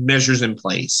measures in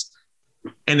place.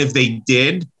 And if they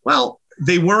did, well,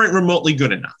 they weren't remotely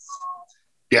good enough.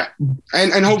 Yeah.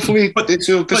 And hopefully, but the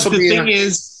thing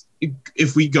is,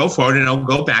 if we go forward, and I'll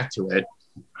go back to it,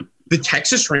 the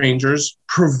Texas Rangers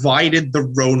provided the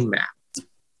roadmap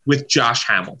with Josh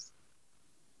Hamilton.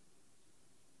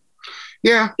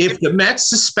 Yeah. If the Mets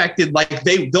suspected, like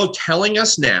they're telling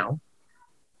us now,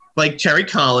 like Terry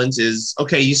Collins is,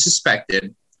 okay, you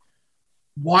suspected.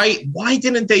 Why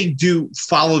didn't they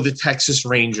follow the Texas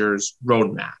Rangers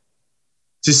roadmap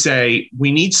to say,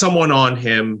 we need someone on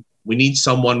him, we need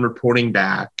someone reporting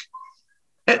back?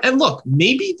 And look,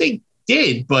 maybe they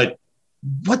did, but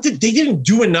they didn't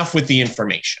do enough with the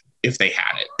information if they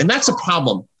had it. And that's a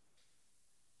problem.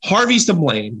 Harvey's to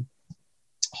blame.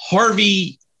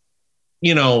 Harvey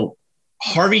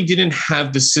didn't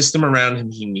have the system around him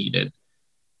he needed.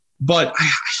 But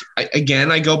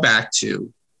I go back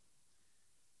to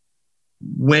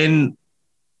when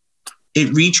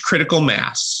it reached critical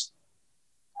mass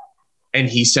and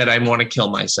he said, I want to kill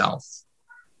myself.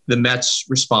 The Mets'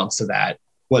 response to that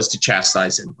was to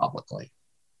chastise him publicly.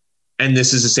 And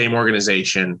this is the same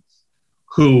organization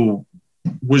who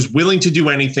was willing to do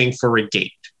anything for a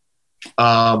gate.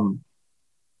 And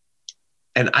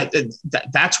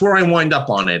that's where I wind up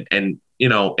on it. And,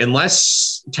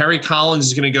 unless Terry Collins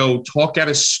is going to go talk at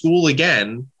a school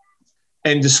again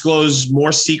and disclose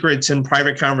more secrets in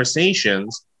private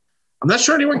conversations, I'm not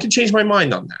sure anyone can change my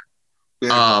mind on that.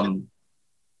 Yeah.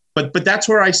 But that's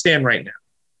where I stand right now.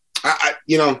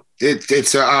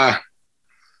 It's a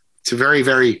very,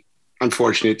 very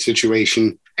unfortunate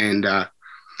situation. And I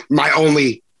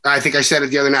think I said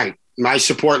it the other night, my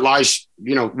support lies,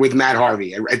 with Matt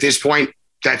Harvey. At this point,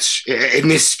 that's in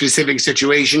this specific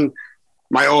situation,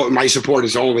 my support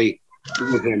is only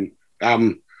with him.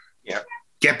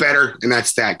 Get better, and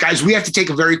that's that. Guys, we have to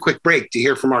take a very quick break to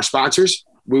hear from our sponsors.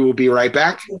 We will be right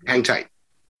back. Hang tight.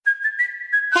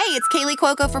 Hey, it's Kaylee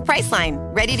Cuoco for Priceline.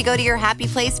 Ready to go to your happy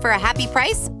place for a happy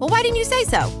price? Well, why didn't you say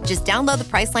so? Just download the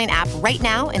Priceline app right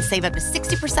now and save up to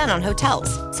 60% on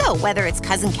hotels. So whether it's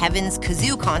Cousin Kevin's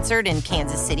Kazoo Concert in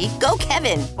Kansas City, go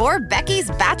Kevin, or Becky's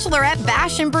Bachelorette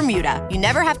Bash in Bermuda, you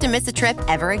never have to miss a trip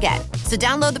ever again. So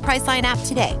download the Priceline app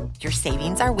today. Your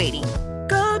savings are waiting.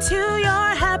 Go to your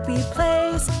happy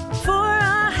place for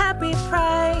a happy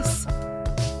price.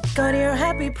 Go to your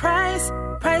happy price,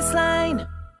 Priceline.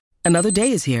 Another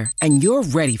day is here, and you're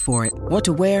ready for it. What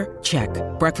to wear? Check.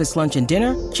 Breakfast, lunch, and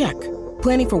dinner? Check.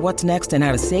 Planning for what's next and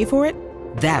how to save for it?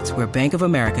 That's where Bank of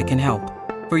America can help.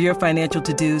 For your financial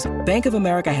to-dos, Bank of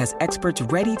America has experts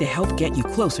ready to help get you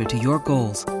closer to your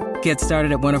goals. Get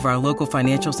started at one of our local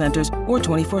financial centers or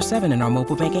 24/7 in our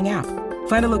mobile banking app.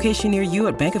 Find a location near you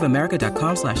at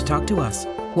bankofamerica.com/talktous.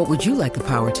 What would you like the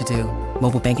power to do?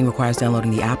 Mobile banking requires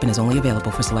downloading the app and is only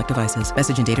available for select devices.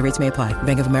 Message and data rates may apply.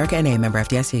 Bank of America NA, member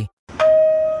FDIC.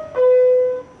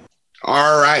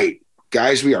 All right,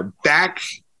 guys, we are back.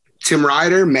 Tim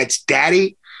Ryder, Mets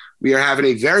daddy. We are having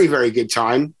a very, very good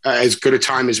time, as good a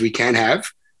time as we can have.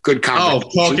 Good conversation.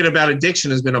 Oh, talking about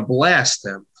addiction has been a blast,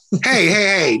 Tim.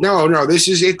 Hey. No. This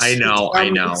is, I know.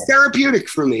 It's therapeutic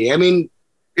for me. I mean,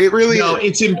 it really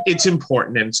is. It's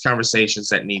important, and it's conversations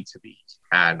that need to be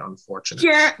had, unfortunately.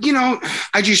 Yeah.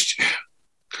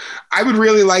 I would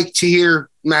really like to hear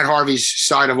Matt Harvey's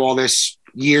side of all this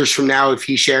years from now. If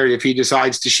he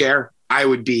decides to share, I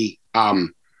would be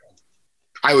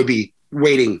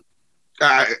waiting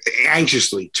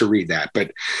anxiously to read that.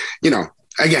 But,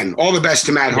 again, all the best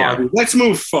to Matt Harvey. Let's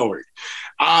move forward.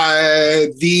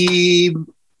 The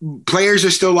players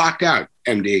are still locked out,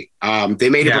 MD. They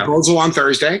made a proposal on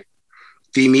Thursday.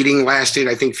 The meeting lasted,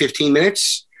 I think, 15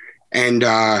 minutes. And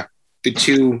the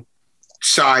two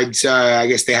sides, I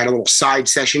guess they had a little side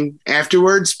session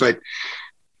afterwards, but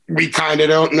we kind of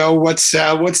don't know what's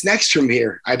next from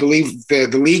here. I believe the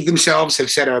league themselves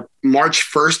have set a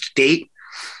March 1st date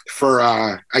for,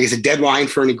 I guess, a deadline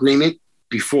for an agreement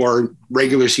before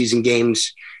regular season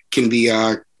games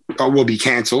will be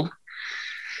canceled.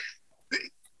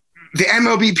 The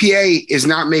MLBPA is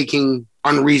not making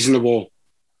unreasonable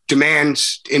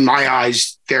demands in my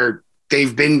eyes.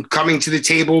 They've been coming to the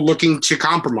table looking to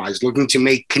compromise, looking to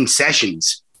make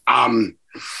concessions. I don't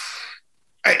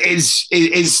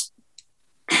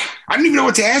even know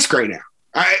what to ask right now.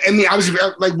 I mean, I was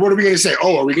like, what are we going to say?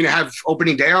 Oh, are we going to have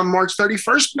opening day on March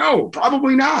 31st? No,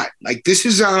 probably not. Like, this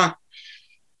is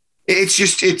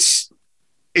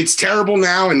it's terrible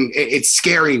now, and it's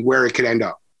scary where it could end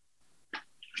up.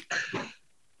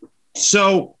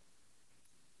 So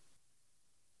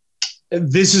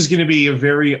this is going to be a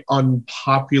very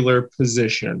unpopular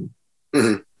position.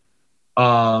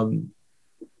 Mm-hmm.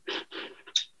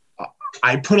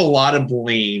 I put a lot of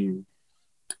blame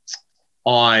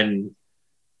on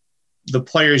the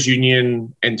Players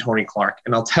Union and Tony Clark,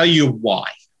 and I'll tell you why.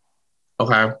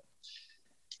 Okay.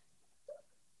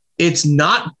 It's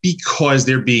not because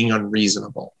they're being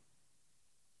unreasonable.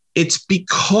 It's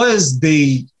because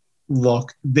they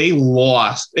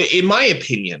lost, in my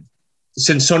opinion,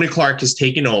 since Tony Clark has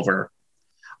taken over.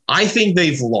 I think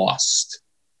they've lost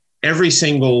every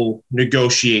single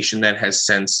negotiation that has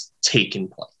since taken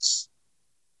place.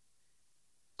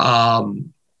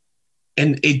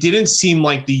 And it didn't seem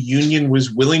like the union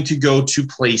was willing to go to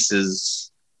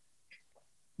places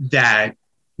that,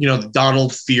 the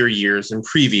Donald Fear years and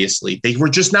previously, they were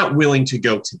just not willing to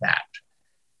go to that.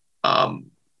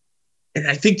 And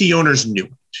I think the owners knew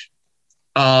it.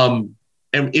 And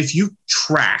if you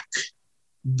track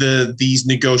these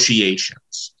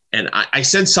negotiations, and I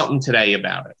said something today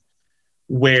about it,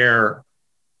 where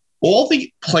all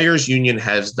the Players Union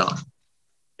has done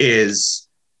is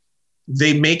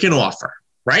they make an offer,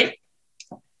 right?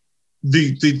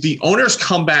 The owners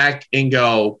come back and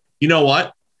go, you know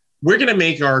what? We're going to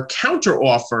make our counter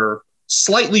offer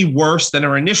slightly worse than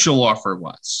our initial offer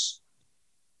was.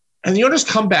 And the owners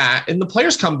come back and the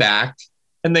players come back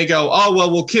and they go, oh,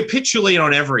 well, we'll capitulate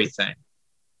on everything.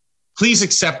 Please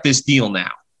accept this deal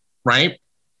now, right?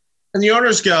 And the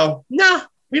owners go, no,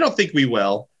 we don't think we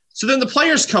will. So then the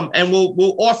players come and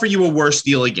we'll offer you a worse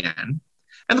deal again.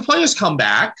 And the players come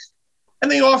back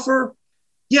and they offer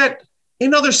yet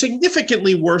another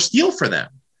significantly worse deal for them.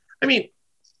 I mean,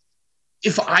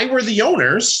 if I were the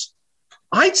owners,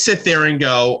 I'd sit there and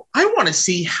go, I want to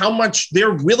see how much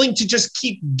they're willing to just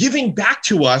keep giving back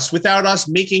to us without us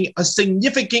making a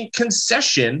significant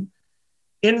concession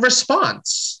in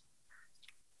response.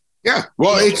 Yeah.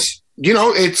 Well, it's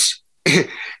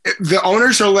the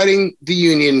owners are letting the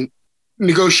union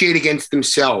negotiate against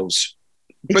themselves.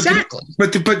 Exactly.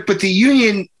 But the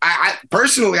union, I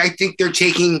personally, I think they're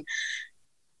taking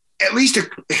at least they're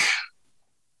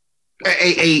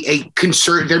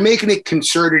making a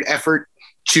concerted effort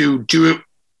to do it,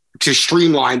 to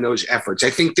streamline those efforts.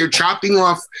 I think they're chopping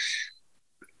off,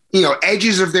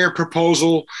 edges of their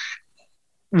proposal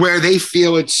where they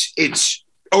feel it's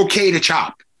okay to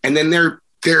chop. And then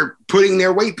they're putting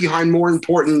their weight behind more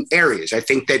important areas. I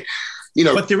think that,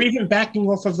 but they're even backing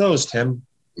off of those, Tim.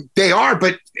 They are,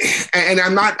 and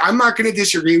I'm not going to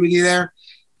disagree with you there.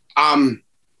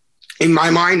 In my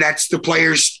mind, that's the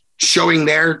players showing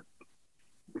their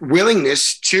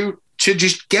willingness to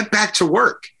just get back to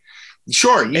work.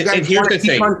 Sure, you want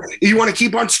to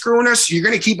keep on screwing us. You're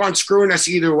going to keep on screwing us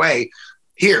either way.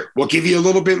 Here, we'll give you a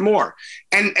little bit more.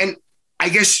 And I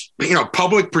guess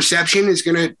public perception is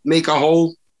going to make a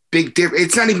whole big difference.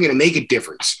 It's not even going to make a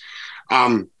difference.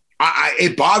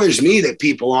 It bothers me that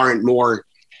people aren't more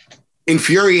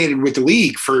infuriated with the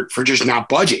league for just not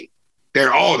budging.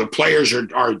 The players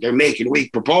they're making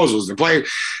weak proposals. The player,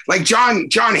 like John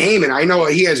Heyman, I know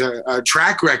he has a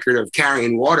track record of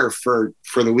carrying water for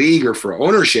the league or for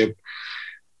ownership.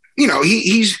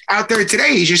 He's out there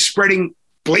today. He's just spreading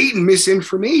blatant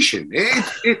misinformation.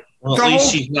 Well, at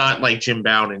least she's not like Jim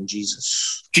Bowden.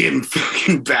 Jesus, Jim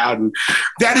fucking Bowden.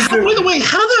 That is. By the way,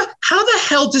 how the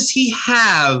hell does he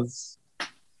have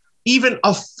even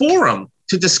a forum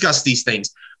to discuss these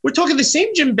things? We're talking the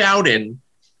same Jim Bowden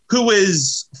who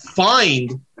is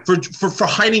fined for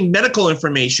hiding medical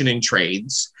information in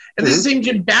trades, and this is the same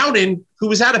Jim Bowden who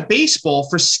was out of baseball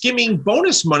for skimming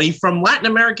bonus money from Latin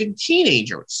American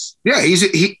teenagers. Yeah,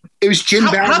 it was Jim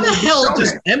Bowden. How the hell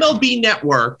does MLB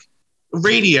Network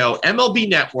Radio, MLB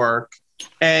Network,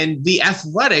 and The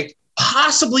Athletic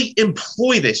possibly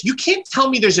employ this? You can't tell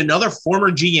me there's another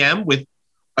former GM with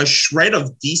a shred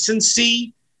of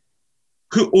decency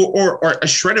or a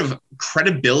shred of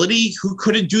credibility who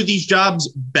couldn't do these jobs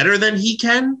better than he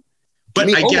can.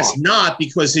 But I guess not,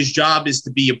 because his job is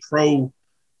to be a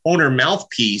pro-owner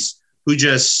mouthpiece who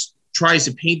just tries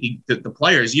to paint the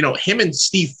players. You know, him and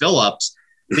Steve Phillips,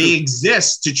 they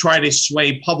exist to try to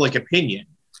sway public opinion.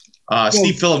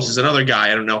 Steve Phillips is another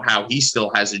guy. I don't know how he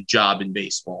still has a job in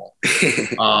baseball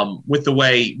with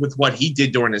what he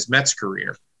did during his Mets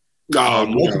career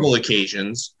on multiple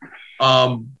occasions.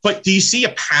 But do you see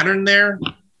a pattern there?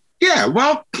 Yeah,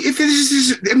 well, if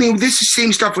this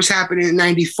same stuff was happening in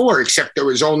 '94, except there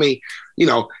was only,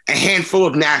 a handful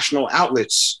of national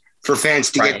outlets for fans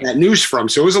to get that news from.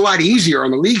 So it was a lot easier on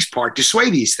the league's part to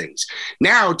sway these things.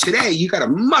 Now, today, you got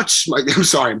I'm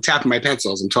sorry, I'm tapping my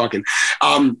pencil as I'm talking.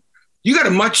 You got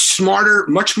a much smarter,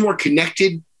 much more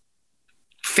connected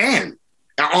fan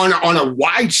on a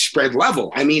widespread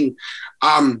level. I mean,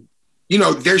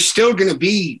 there's still going to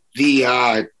be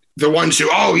the ones who,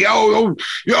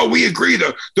 we agree.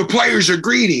 The players are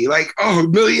greedy, like,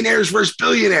 millionaires versus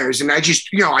billionaires. And I just,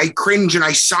 I cringe and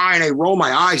I sigh and I roll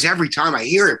my eyes every time I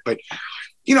hear it. But,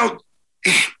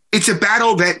 it's a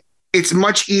battle that it's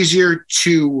much easier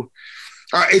to,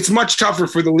 it's much tougher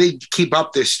for the league to keep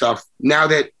up this stuff now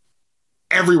that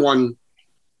everyone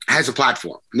has a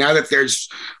platform. Now that there's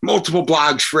multiple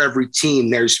blogs for every team,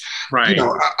 there's,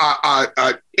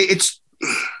 it's,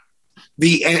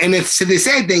 the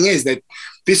sad thing is that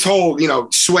this whole,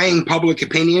 swaying public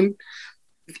opinion,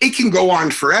 it can go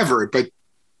on forever, but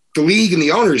the league and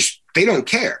the owners, they don't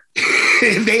care.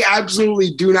 They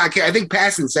absolutely do not care. I think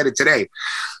Passan said it today.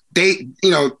 They,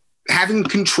 having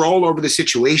control over the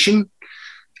situation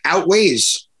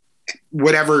outweighs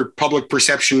whatever public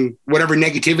perception, whatever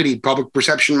negativity public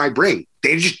perception might bring.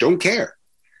 They just don't care.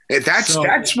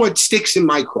 That's what sticks in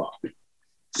my craw.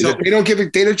 So they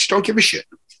just don't give a shit.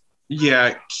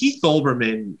 Yeah, Keith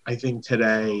Olbermann, I think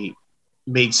today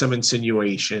made some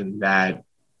insinuation that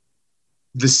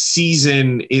the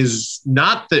season is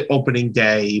not the opening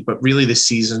day, but really the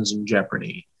season's in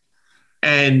jeopardy.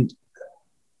 And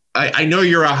I know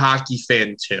you're a hockey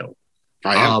fan too.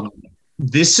 I am.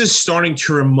 This is starting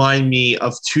to remind me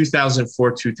of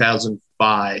 2004,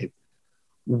 2005,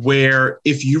 where,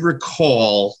 if you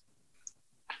recall,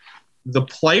 the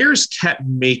players kept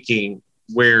making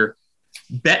where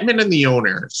Bettman and the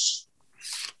owners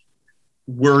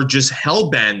were just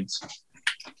hell-bent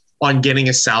on getting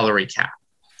a salary cap.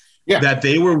 Yeah. That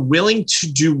they were willing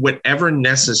to do whatever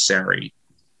necessary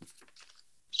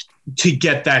to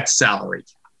get that salary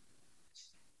cap.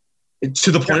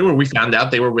 To the point where we found out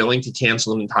they were willing to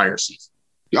cancel an entire season.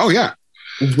 Oh, yeah.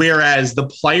 Whereas the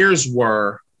players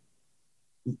were,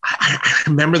 I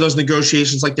remember those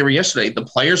negotiations like they were yesterday. The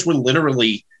players were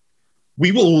literally,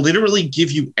 we will literally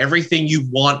give you everything you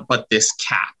want but this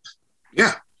cap.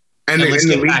 Yeah. And let's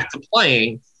get back to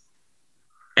playing.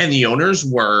 And the owners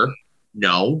were,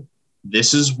 no,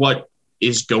 this is what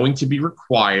is going to be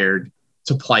required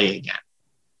to play again.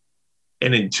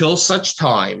 And until such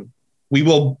time, we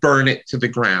will burn it to the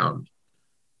ground.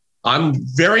 I'm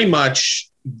very much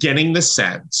getting the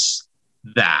sense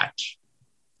that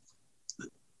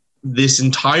this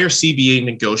entire CBA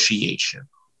negotiation,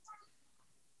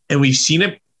 and we've seen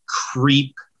it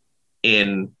creep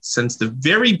in since the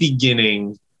very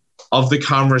beginning of the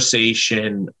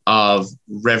conversation of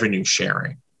revenue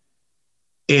sharing,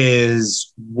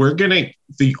 is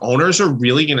the owners are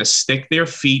really going to stick their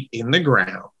feet in the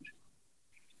ground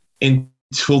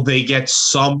until they get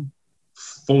some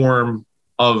form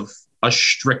of a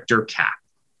stricter cap.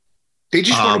 They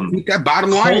just want to keep that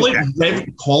bottom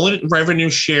line. Call it revenue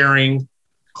sharing,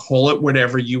 call it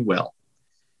whatever you will.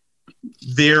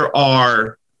 There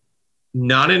are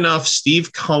not enough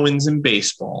Steve Cohens in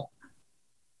baseball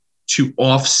to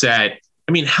offset.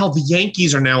 I mean, hell, the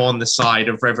Yankees are now on the side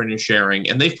of revenue sharing,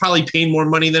 and they've probably paid more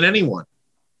money than anyone.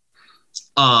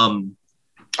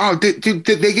 They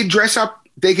could dress up.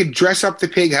 They could dress up the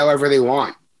pig however they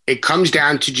want. It comes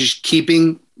down to just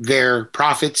keeping their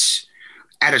profits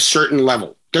at a certain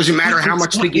level. Doesn't matter how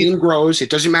much the game grows. It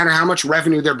doesn't matter how much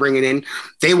revenue they're bringing in.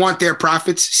 They want their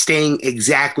profits staying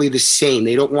exactly the same.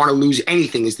 They don't want to lose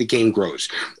anything as the game grows.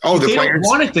 They don't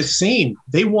want it the same.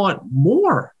 They want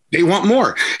more. They want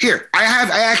more. Here, I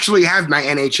actually have my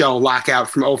NHL lockout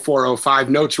from 04-05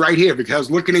 notes right here because I was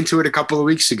looking into it a couple of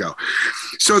weeks ago.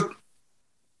 So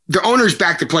the owners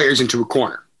backed the players into a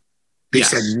corner. They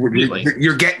said,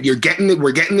 we're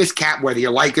getting this cap whether you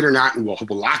like it or not, and we'll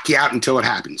lock you out until it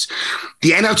happens.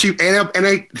 The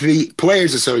the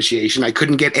Players Association, I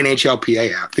couldn't get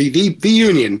NHLPA out. The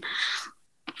union,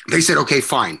 they said, okay,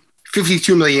 fine,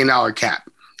 $52 million cap.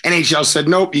 NHL said,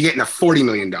 nope, you're getting a $40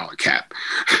 million cap.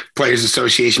 Players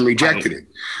Association rejected it.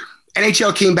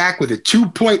 NHL came back with a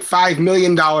 $2.5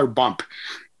 million bump.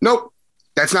 Nope,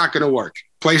 that's not going to work.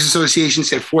 Players Association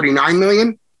said $49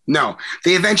 million. No,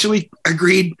 they eventually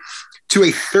agreed to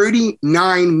a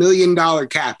 $39 million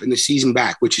cap in the season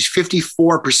back, which is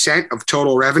 54% of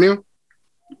total revenue,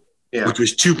 which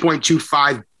was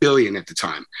 $2.25 billion at the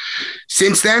time.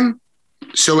 Since then,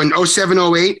 so in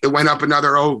 07-08, it went up another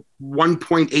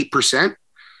 1.8%.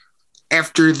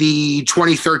 After the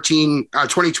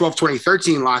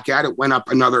 2012-2013 lockout, it went up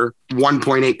another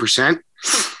 1.8%.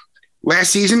 This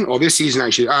season.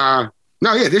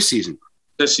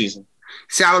 This season.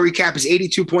 Salary cap is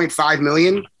 $82.5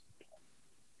 million.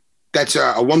 That's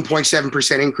a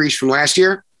 1.7% increase from last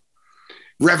year.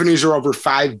 Revenues are over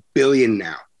 $5 billion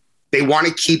now. They want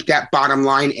to keep that bottom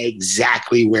line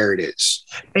exactly where it is.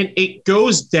 And it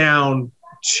goes down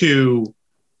to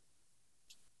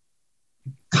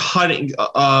cutting,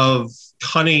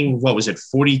 what was it,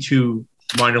 42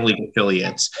 minor league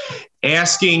affiliates,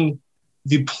 asking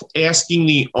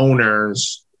the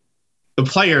owners, the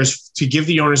players, to give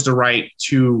the owners the right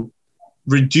to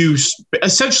reduce,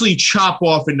 essentially chop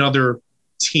off another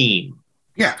team.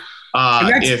 Yeah.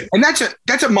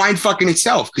 That's a mind fuck in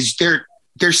itself, because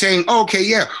they're saying, oh, okay,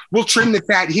 yeah, we'll trim the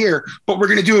fat here, but we're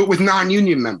going to do it with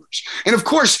non-union members. And of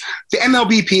course, the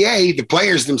MLBPA, the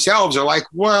players themselves are like,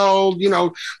 well,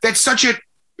 that's such a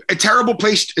terrible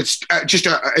place. It's just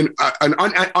an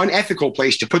unethical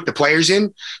place to put the players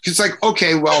in. It's like,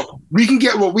 okay, well, we can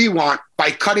get what we want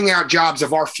by cutting out jobs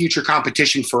of our future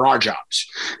competition for our jobs.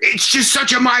 It's just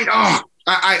such a mind. Oh,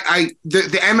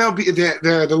 the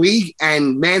MLB, the league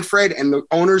and Manfred and the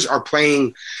owners are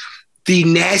playing the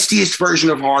nastiest version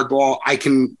of hardball I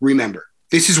can remember.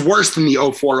 This is worse than the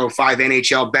 04-05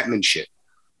 NHL Bettman shit.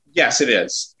 Yes, it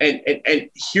is.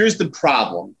 And here's the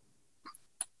problem.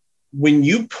 When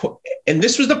you put, and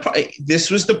this was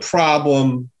the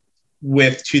problem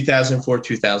with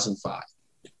 2004-2005.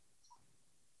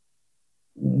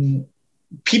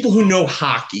 People who know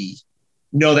hockey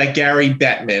know that Gary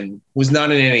Bettman was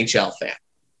not an NHL fan.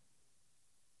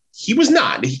 He was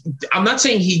not. I'm not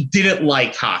saying he didn't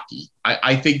like hockey.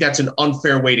 I think that's an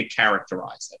unfair way to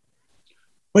characterize it.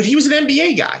 But he was an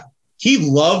NBA guy. He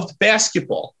loved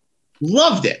basketball,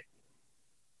 loved it.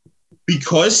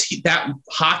 Because that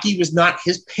hockey was not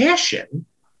his passion,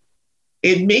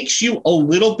 it makes you a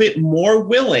little bit more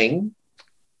willing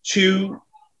to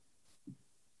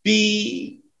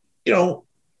be, to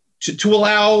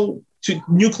allow to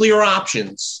nuclear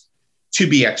options to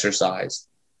be exercised.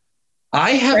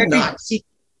 I have not seen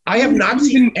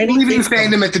anything. Leaving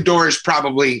fandom at the door is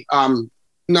probably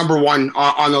number one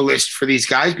on the list for these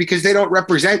guys, because they don't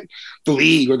represent the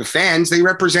league or the fans. They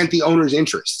represent the owner's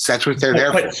interests. That's what they're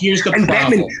there for. But here's the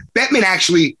problem. Bettman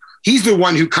actually, he's the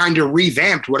one who kind of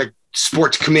revamped what a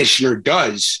sports commissioner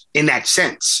does in that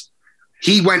sense.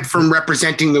 He went from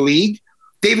representing the league.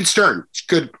 David Stern,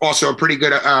 also a pretty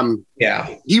good.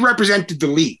 He represented the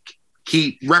league.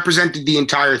 He represented the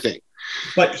entire thing.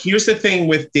 But here's the thing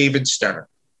with David Stern,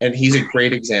 and he's a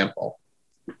great example.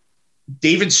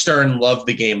 David Stern loved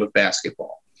the game of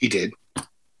basketball. He did.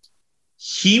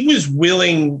 He was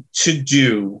willing to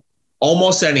do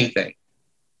almost anything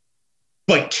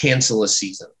but cancel a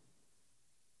season.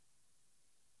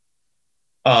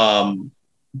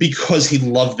 Because he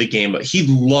loved the game. He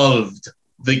loved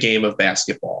the game of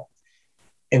basketball.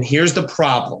 And here's the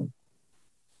problem.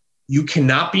 You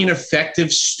cannot be an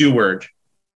effective steward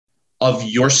of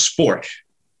your sport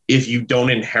if you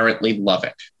don't inherently love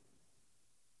it.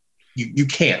 You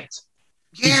can't.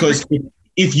 Yeah, because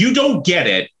if you don't get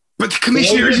it. But the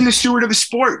commissioner isn't a steward of the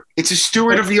sport. It's a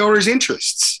steward of the owner's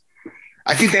interests.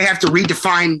 I think they have to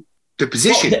redefine the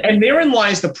position. Well, and therein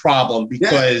lies the problem,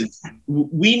 because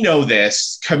we know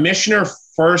this. Commissioner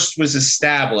first was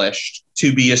established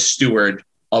to be a steward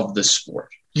of the sport.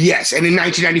 Yes, and in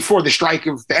 1994, the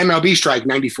MLB strike,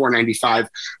 94-95,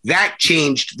 that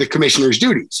changed the commissioner's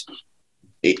duties.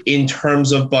 in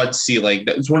terms of Bud Selig.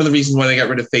 That's one of the reasons why they got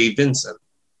rid of Faye Vincent.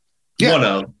 Yeah. One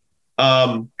of.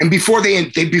 And before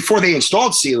they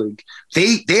installed Selig,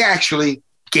 they actually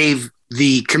gave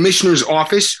the commissioner's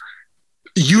office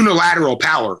unilateral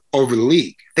power over the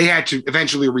league. They had to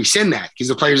eventually rescind that because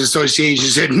the Players Association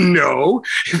said, no,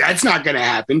 that's not going to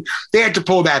happen. They had to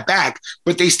pull that back,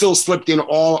 but they still slipped in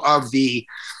all of the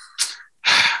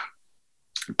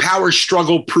power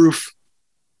struggle proof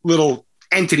little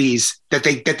entities that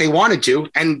they wanted to.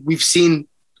 And we've seen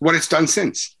what it's done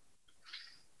since.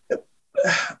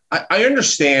 I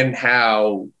understand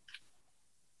how,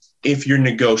 if you're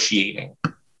negotiating,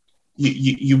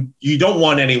 you don't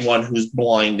want anyone who's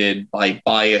blinded by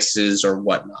biases or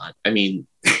whatnot. I mean,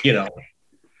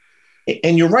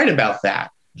 and you're right about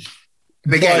that.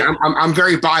 Again, I'm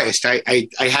very biased. I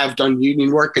have done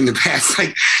union work in the past.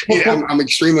 I'm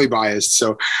extremely biased.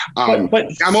 So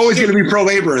but I'm always going to be pro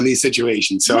labor in these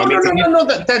situations. So no,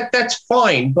 that's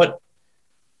fine. But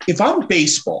if I'm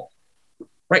baseball,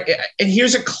 right, and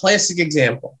here's a classic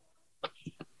example: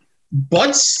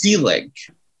 Bud Selig.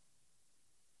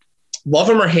 Love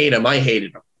him or hate him, I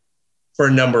hated him for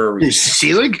a number of reasons.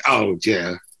 Selig? Oh,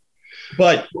 yeah.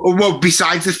 But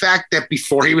besides the fact that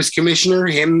before he was commissioner,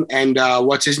 him and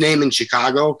what's his name in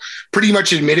Chicago pretty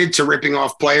much admitted to ripping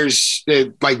off players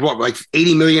like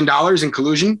 $80 million in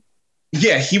collusion.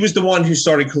 Yeah, he was the one who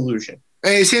started collusion.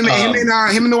 It's him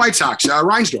and the White Sox,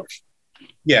 Reinsdorf.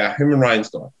 Yeah, him and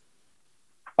Reinsdorf.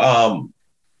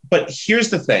 But here's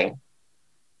the thing: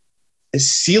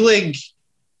 Selig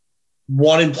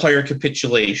wanted player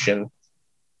capitulation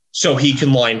so he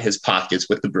can line his pockets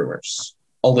with the Brewers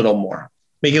a little more,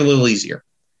 make it a little easier.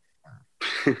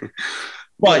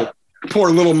 But poor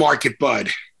little market Bud.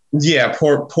 Yeah,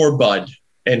 poor Bud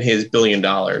and his $1 billion.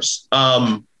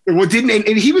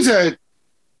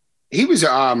 He was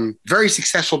a very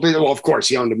successful business. Well, of course,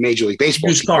 he owned a Major League Baseball.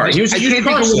 Used car. He was a used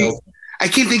car. I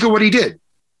can't think of what he did.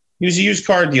 He was a used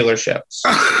car dealerships.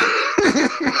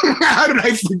 How did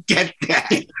I forget that?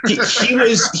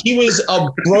 he was a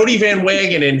Brody Van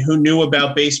Wagenen who knew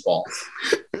about baseball.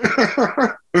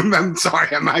 I'm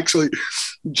sorry. I'm actually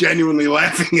genuinely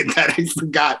laughing at that. I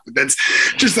forgot. But that's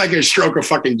just like a stroke of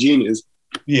fucking genius.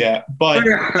 Yeah, but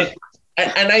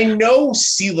and I know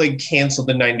Selig canceled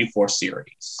the '94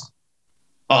 series,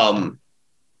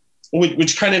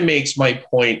 which kind of makes my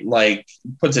point, like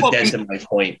puts a dent in my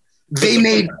point. They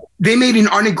made an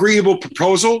unagreeable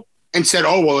proposal and said,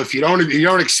 "Oh well, if you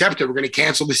don't accept it, we're going to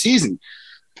cancel the season."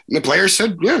 And the players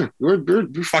said, "Yeah, we're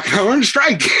fucking on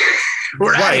strike."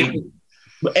 We're right,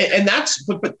 and that's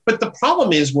but the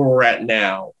problem is where we're at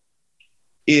now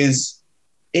is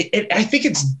I think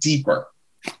it's deeper.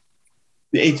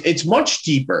 It's much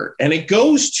deeper, and it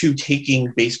goes to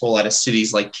taking baseball out of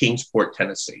cities like Kingsport,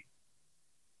 Tennessee.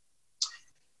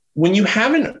 When you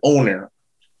have an owner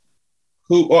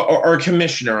or a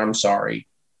commissioner, I'm sorry,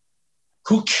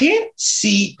 who can't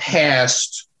see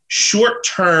past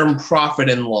short-term profit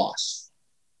and loss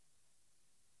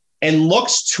and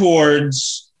looks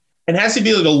towards and has the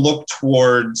ability to look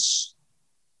towards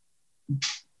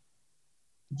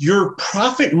your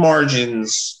profit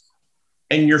margins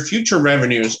and your future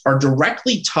revenues are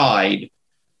directly tied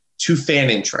to fan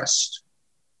interest,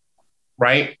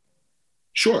 right?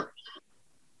 Sure.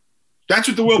 That's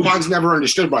what the Wilpons never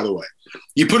understood, by the way.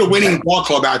 You put a winning ball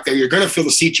club out there, you're going to fill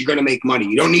the seats, you're going to make money.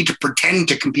 You don't need to pretend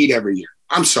to compete every year.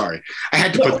 I'm sorry. I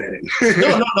had to put that in.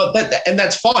 no, and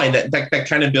that's fine. That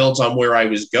kind of builds on where I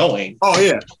was going. Oh,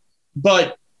 yeah.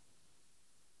 But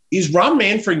is Rob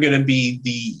Manfred going to be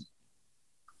the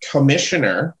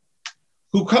commissioner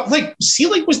who, like,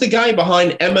 Selig was the guy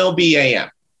behind MLB AM?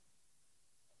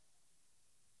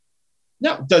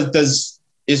 No,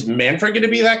 is Manfred going to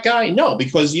be that guy? No,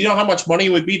 because you know how much money it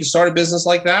would be to start a business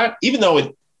like that, even though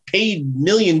it paid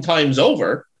million times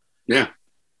over. Yeah.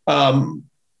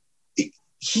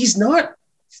 He's not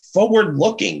forward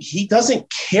looking. He doesn't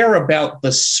care about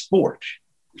the sport.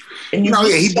 And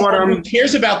who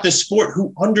cares about the sport,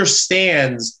 who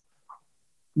understands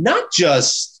not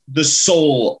just the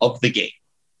soul of the game,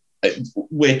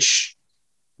 which,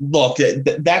 look,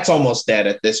 that's almost dead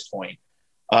at this point.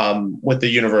 With the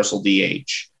universal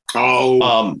DH.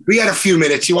 We got a few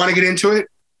minutes. You want to get into it?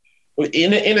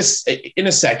 In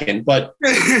a second, but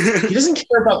he doesn't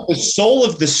care about the soul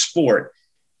of the sport.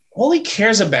 All he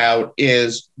cares about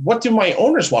is, what do my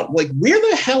owners want? Like, where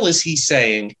the hell is he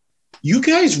saying, you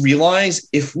guys realize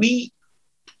if we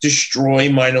destroy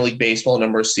minor league baseball in a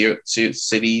number of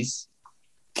cities,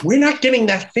 we're not getting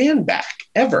that fan back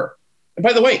ever. And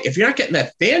by the way, if you're not getting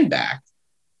that fan back,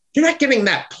 you're not getting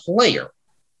that player.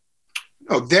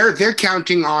 No, they're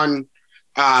counting on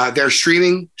their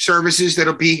streaming services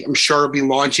I'm sure will be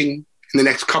launching in the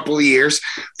next couple of years.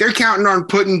 They're counting on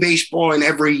putting baseball in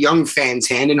every young fan's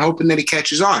hand and hoping that it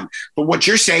catches on. But what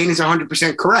you're saying is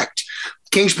 100% correct.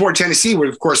 Kingsport, Tennessee, where,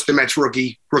 of course, the Mets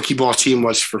rookie ball team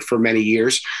was for many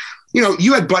years,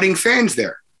 you had budding fans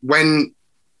there. When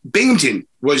Binghamton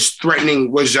was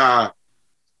threatening,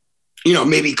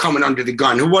 maybe coming under the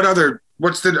gun.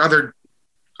 What's the other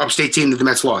upstate team that the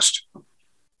Mets lost?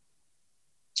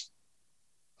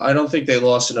 I don't think they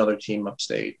lost another team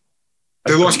upstate.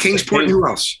 They lost Kingsport. Who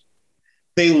else?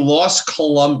 They lost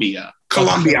Columbia.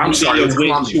 I'm sorry.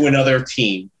 Went to another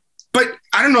team. But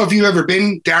I don't know if you've ever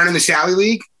been down in the Sally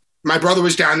League. My brother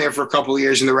was down there for a couple of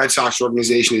years in the Red Sox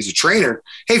organization as a trainer.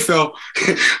 Hey, Phil.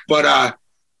 But,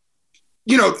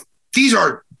 these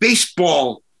are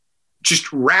baseball,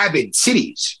 just rabid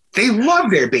cities. They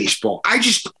love their baseball.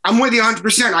 I'm with you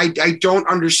 100%. I don't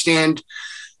understand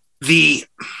the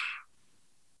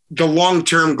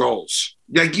long-term goals.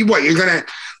 Like you're gonna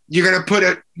put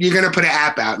an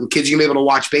app out and kids are gonna be able to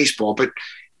watch baseball. But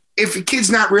if a kid's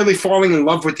not really falling in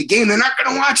love with the game, they're not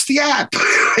gonna watch the app.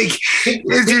 It's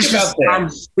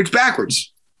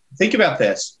backwards. Think about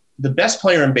this: the best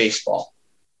player in baseball,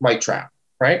 Mike Trout,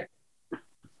 right?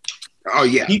 Oh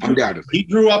yeah, undoubtedly. He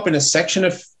grew up in a section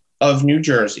of New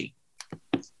Jersey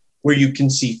where you can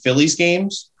see Phillies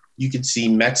games, you can see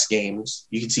Mets games,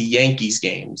 you can see Yankees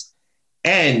games,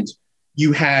 and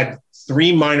you had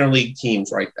 3 minor league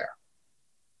teams right there.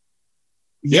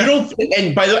 Yeah.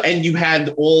 And you had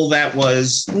all that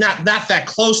was not that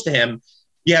close to him.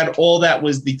 You had all that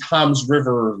was the Toms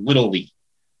River Little League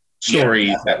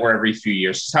stories that were every few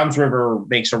years. Toms River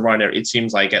makes a run, it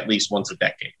seems like, at least once a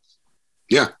decade.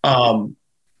 Yeah.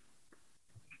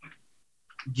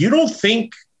 You don't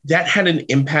think that had an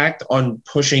impact on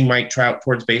pushing Mike Trout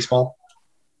towards baseball?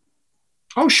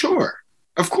 Oh, sure.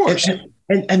 Of course.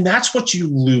 And that's what you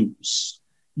lose.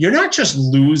 You're not just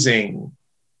losing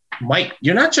Mike.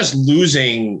 You're not just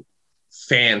losing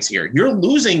fans here. You're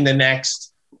losing the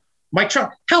next Mike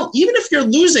Trout. Hell, even if you're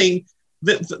losing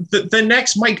the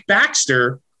next Mike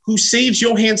Baxter, who saves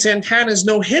Johan Santana's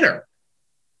no-hitter.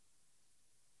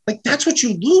 Like, that's what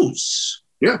you lose.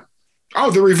 Yeah. Oh,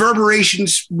 the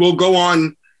reverberations will go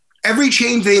on every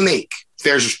change they make.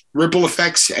 There's ripple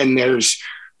effects, and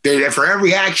for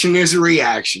every action, there's a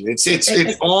reaction.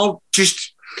 It's all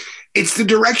just, it's the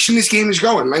direction this game is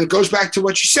going. And it goes back to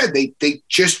what you said. They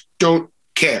just don't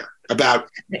care about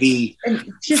the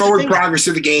forward progress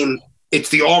of the game. It's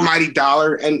the almighty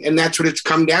dollar, and that's what it's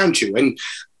come down to. And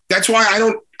that's why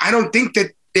I don't think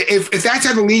that if that's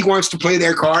how the league wants to play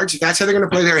their cards, if that's how they're going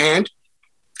to play their hand,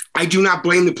 I do not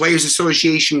blame the Players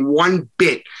Association one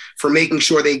bit for making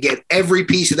sure they get every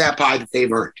piece of that pie that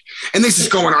they've earned. And this is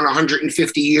going on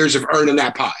 150 years of earning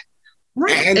that pie.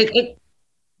 Right.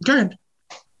 Go ahead.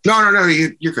 No,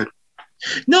 you're good.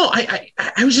 No, I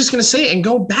was just going to say, and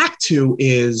go back to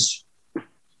is,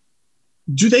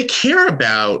 do they care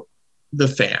about the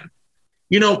fan?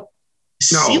 No.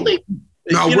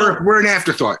 We're an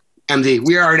afterthought, MD.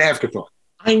 We are an afterthought.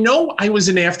 I know I was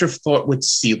an afterthought with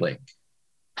Seelig,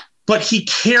 but he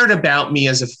cared about me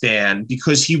as a fan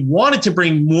because he wanted to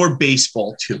bring more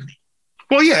baseball to me.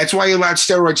 Well, yeah, that's why he allowed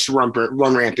steroids to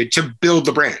run rampant, to build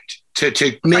the brand,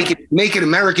 to make it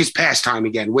America's pastime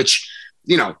again, which,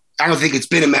 I don't think it's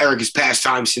been America's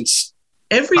pastime since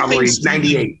everything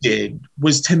 '98 did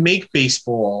was to make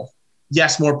baseball,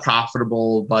 yes, more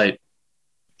profitable, but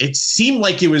it seemed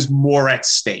like it was more at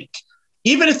stake.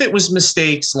 Even if it was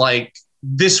mistakes like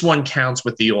this one counts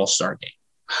with the All-Star game.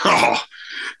 Oh,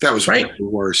 that was right. The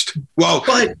worst. Well,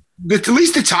 but at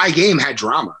least the tie game had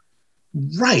drama.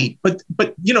 Right. But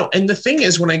and the thing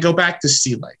is, when I go back to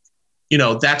Seelig,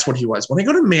 that's what he was. When I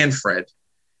go to Manfred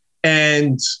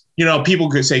and, people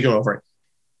could say, go over it.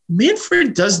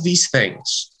 Manfred does these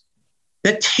things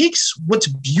that takes what's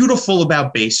beautiful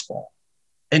about baseball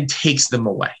and takes them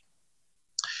away.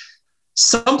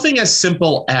 Something as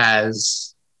simple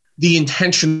as the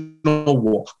intentional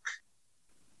walk.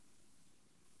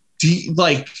 Do you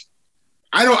like?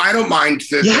 I don't mind.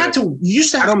 I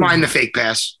don't mind the fake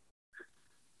pass.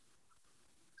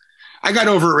 I got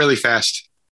over it really fast.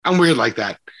 I'm weird like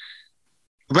that.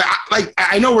 But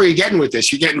I know where you're getting with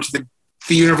this. You're getting to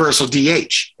the universal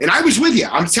DH. And I was with you.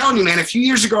 I'm telling you, man, a few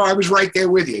years ago, I was right there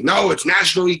with you. No, it's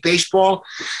National League Baseball.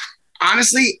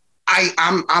 Honestly,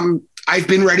 I've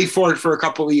been ready for it for a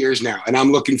couple of years now, and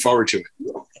I'm looking forward to it.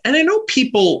 And I know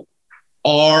people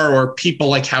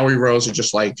like Howie Rose are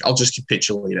just like, I'll just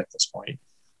capitulate at this point.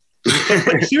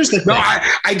 But here's the thing. No,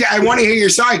 I want to hear your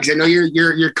side, because I know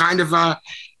you're kind of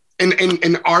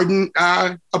an ardent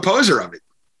opposer of it.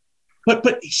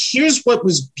 But here's what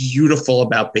was beautiful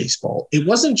about baseball. It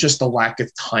wasn't just the lack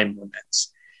of time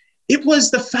limits. It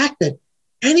was the fact that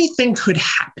anything could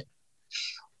happen.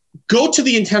 Go to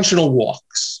the intentional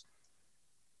walks.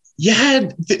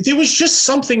 There was just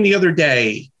something the other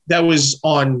day that was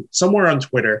on somewhere on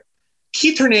Twitter.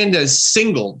 Keith Hernandez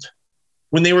singled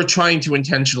when they were trying to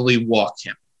intentionally walk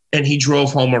him, and he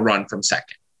drove home a run from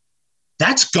second.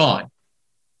 That's gone.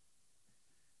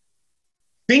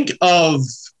 Think of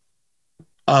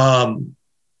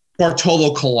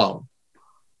Bartolo Colon.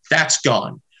 That's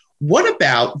gone. What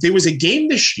about, there was a game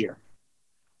this year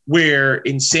where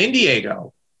in San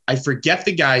Diego, I forget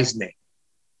the guy's name,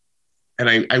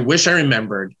 and I wish I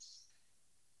remembered,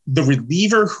 the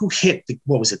reliever who hit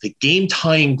the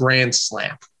game-tying grand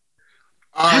slam.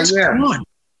 That's gone.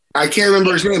 I can't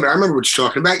remember his name, but I remember what you're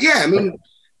talking about. Yeah, I mean,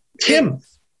 Tim,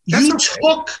 you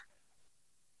took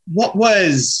what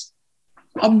was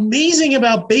amazing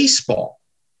about baseball.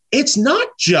 It's not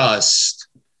just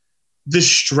the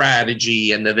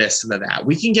strategy and the this and the that.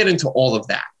 We can get into all of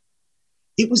that.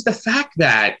 It was the fact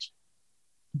that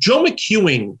Joe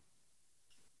McEwing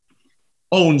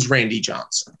owns Randy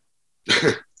Johnson.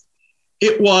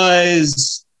 It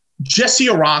was Jesse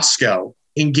Orosco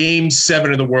in Game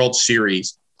 7 of the World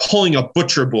Series pulling a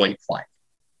Butcher Boy play.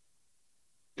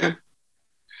 Yeah.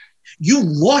 You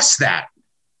lost that.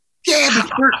 Yeah,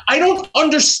 I don't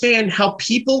understand how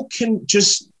people can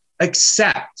just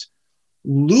accept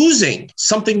losing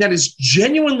something that is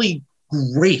genuinely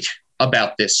great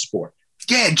about this sport.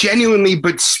 Yeah, genuinely,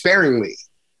 but sparingly.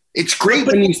 It's great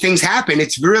when these things happen.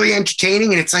 It's really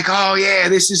entertaining, and it's like, oh yeah,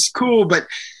 this is cool. But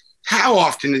how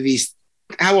often does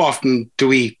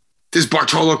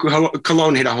Bartolo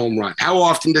Colon hit a home run? How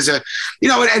often does am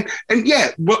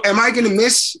I going to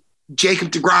miss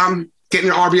Jacob deGrom getting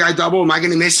an RBI double? Am I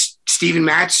going to miss Steven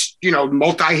Matz,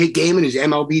 multi-hit game in his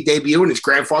MLB debut and his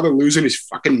grandfather losing his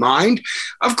fucking mind?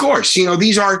 Of course,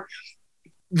 these are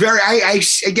very, I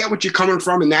get what you're coming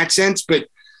from in that sense, but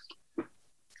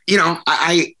Tim,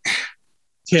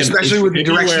 especially with the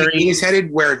direction the team is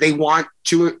headed, where they want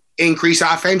to increase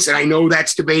offense, and I know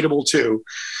that's debatable too.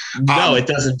 No, it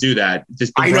doesn't do that.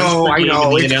 I know.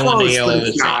 It's close, but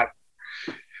it's not.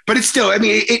 But it's still, I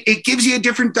mean, it gives you a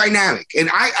different dynamic. And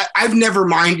I've never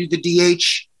minded the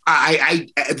DH.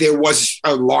 There was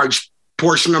a large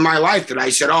portion of my life that I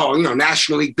said,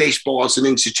 National League Baseball is an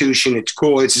institution. It's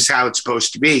cool. This is how it's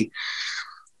supposed to be.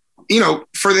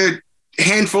 For the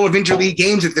handful of interleague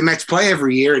games that the Mets play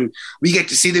every year, and we get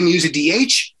to see them use a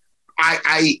DH,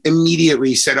 I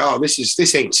immediately said,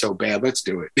 this ain't so bad. Let's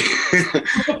do it.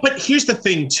 But here's the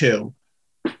thing, too.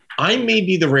 I may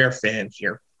be the rare fan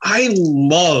here. I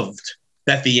loved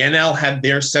that the NL had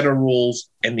their set of rules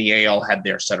and the AL had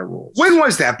their set of rules. When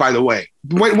was that, by the way?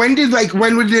 When did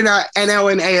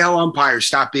NL and AL umpires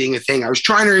stop being a thing? I was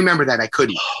trying to remember that. I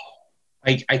couldn't.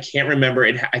 I can't remember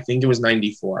it. I think it was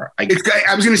 94. I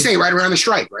was going to say right around the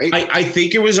strike, right? I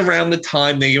think it was around the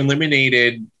time they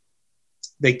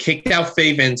kicked out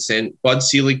Faye Vincent. Bud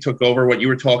Selig took over what you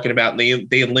were talking about, and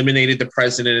they eliminated the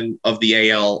president of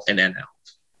the AL and NL.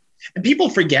 And people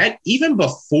forget, even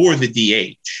before the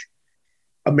DH,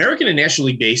 American and National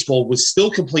League Baseball was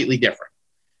still completely different.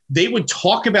 They would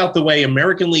talk about the way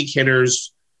American League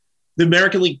pitchers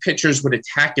would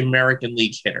attack American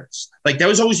League hitters. Like, that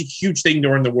was always a huge thing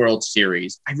during the World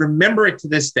Series. I remember it to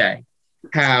this day,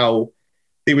 how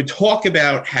they would talk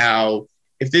about how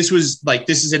if this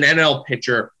is an NL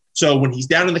pitcher, so when he's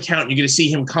down in the count, you're going to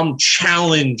see him come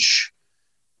challenge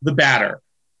the batter.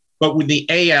 But with the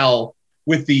AL,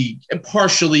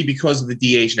 partially because of the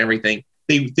DH and everything,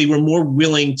 they were more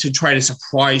willing to try to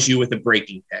surprise you with a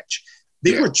breaking pitch.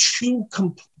 They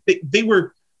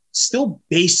were still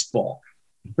baseball,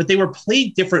 but they were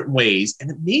played different ways,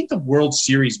 and it made the World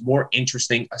Series more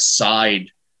interesting aside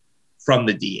from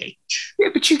the DH. Yeah,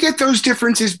 but you get those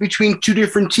differences between two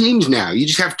different teams now. You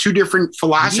just have two different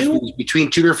philosophies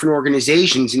between two different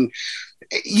organizations, and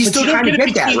you still kind of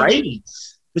get that, right?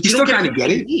 But you still kind of get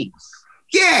it.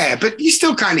 Yeah, but you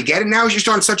still kind of get it. Now it's just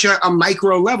on such a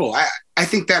micro level. I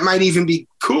think that might even be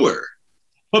cooler.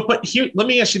 But here, let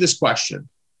me ask you this question,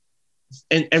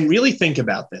 and really think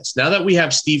about this. Now that we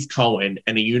have Steve Cohen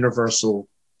and a universal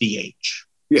DH,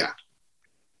 yeah,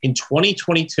 in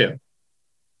 2022,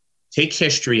 take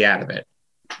history out of it.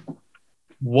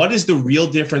 What is the real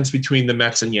difference between the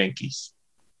Mets and Yankees?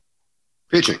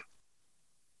 Pitching.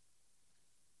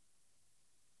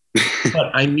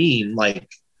 But I mean,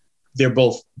 they're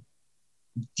both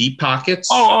deep pockets.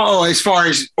 Oh, as far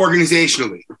as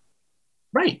organizationally.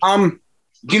 Right.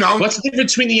 You know, what's the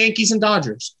difference between the Yankees and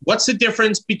Dodgers? What's the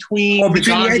difference between the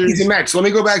Yankees and Mets? Let me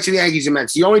go back to the Yankees and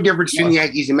Mets. The only difference between the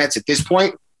Yankees and Mets at this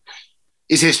point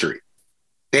is history.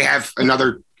 They have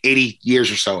another 80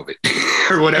 years or so of it,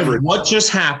 or whatever. And what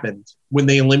just happened when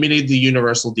they eliminated the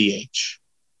universal DH?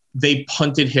 They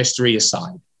punted history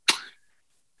aside.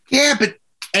 Yeah, but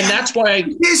that's why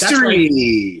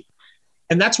history.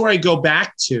 That's where I go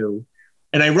back to.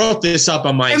 And I wrote this up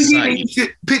on my site.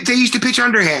 They used to pitch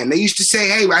underhand. They used to say,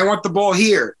 hey, I want the ball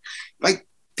here. Like,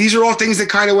 these are all things that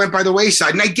kind of went by the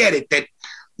wayside. And I get it that,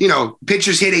 you know,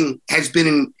 pitchers hitting has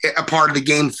been a part of the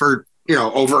game for, you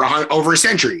know, over a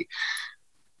century.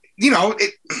 You know.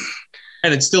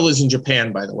 And it still is in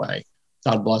Japan, by the way.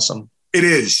 God bless them. It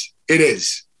is.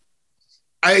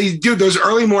 Dude, those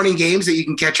early morning games that you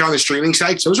can catch on the streaming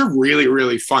sites, those are really,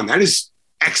 really fun. That is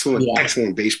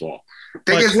excellent baseball.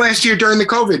 I guess last year during the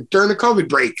COVID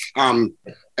break,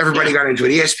 everybody got into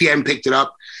it. ESPN picked it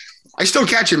up. I still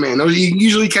catch it, man. Those, you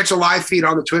usually catch a live feed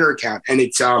on the Twitter account, and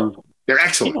it's they're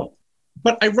excellent.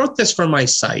 But I wrote this for my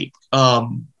site,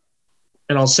 and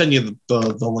I'll send you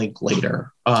the link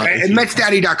later. And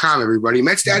MetsDaddy.com, everybody.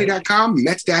 MetsDaddy.com,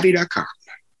 MetsDaddy.com.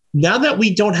 Now that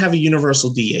we don't have a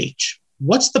universal DH,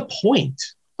 what's the point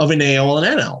of an AL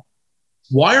and NL?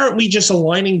 Why aren't we just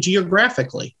aligning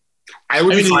geographically? I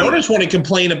mean, the owners want to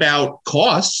complain about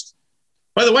cost.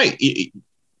 By the way,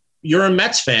 you're a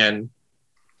Mets fan.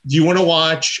 Do you want to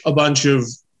watch a bunch of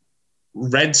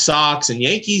Red Sox and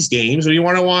Yankees games, or do you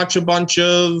want to watch a bunch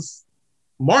of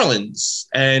Marlins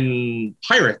and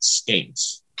Pirates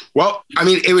games? Well, I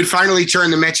mean, it would finally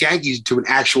turn the Mets-Yankees into an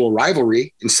actual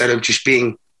rivalry instead of just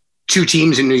being two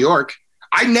teams in New York.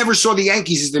 I never saw the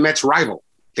Yankees as the Mets' rival.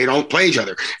 They don't play each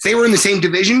other. If they were in the same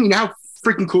division, you know how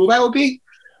freaking cool that would be?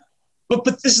 But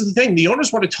this is the thing. The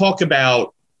owners want to talk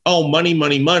about, money,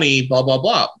 blah, blah,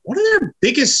 blah. One of their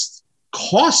biggest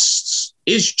costs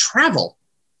is travel.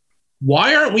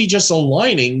 Why aren't we just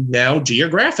aligning now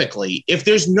geographically? If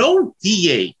there's no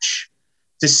DH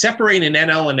to separate an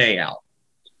NL and AL,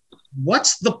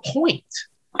 what's the point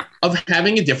of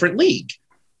having a different league?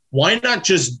 Why not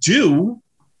just do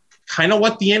kind of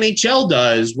what the NHL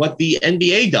does, what the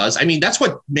NBA does? I mean, that's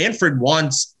what Manfred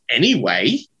wants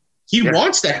anyway. He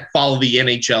wants to follow the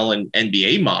NHL and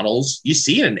NBA models. You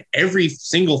see it in every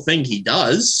single thing he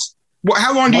does. Well,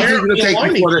 how long do you think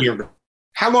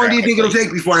it'll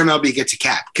take before MLB gets a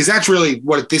cap? Because that's really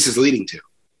what this is leading to.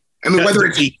 I mean, whether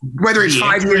it's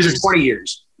 5 years or 20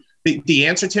 years. The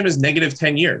answer, Tim, is negative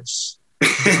 10 years.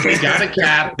 They got a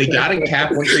cap. They got a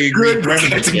cap once they agreed.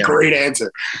 That's a great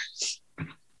answer.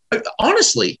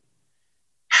 Honestly,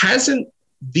 hasn't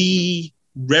the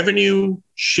revenue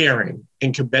sharing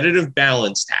and competitive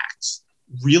balance tax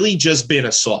really just been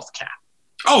a soft cap?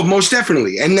 Oh, most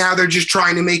definitely. And now they're just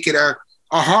trying to make it a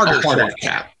harder soft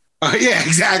cap. Yeah,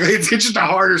 exactly. It's just a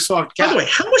harder soft cap. By the way,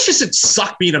 how much does it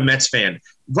suck being a Mets fan?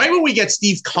 Right when we get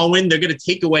Steve Cohen, they're going to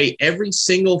take away every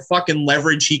single fucking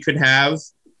leverage he could have.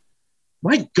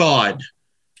 My God.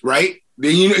 Right?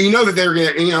 You know that they're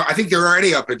going to, I think they're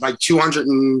already up at like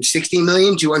 260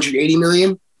 million, 280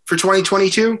 million for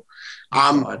 2022.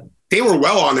 They were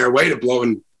well on their way to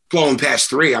blowing past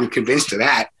 3. I'm convinced of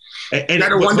that. And you got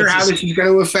to wonder how this is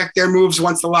going to affect their moves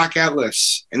once the lockout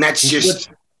lifts. And that's just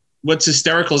what's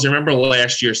hysterical is I remember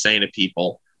last year saying to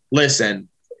people, listen,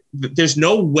 there's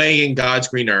no way in God's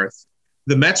green earth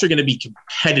the Mets are going to be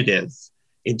competitive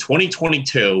in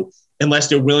 2022 unless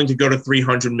they're willing to go to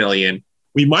 300 million.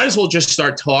 We might as well just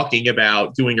start talking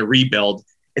about doing a rebuild.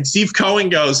 And Steve Cohen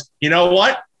goes, you know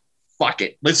what? Fuck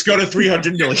it. Let's go to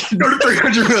 300 million. Go to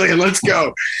 300 million. Let's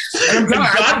go. And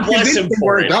God bless him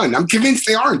for it. Done. I'm convinced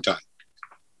they aren't done.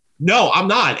 No, I'm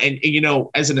not. And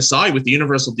as an aside with the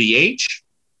universal DH,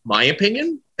 my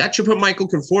opinion, that should put Michael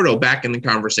Conforto back in the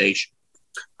conversation.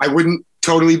 I wouldn't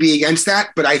totally be against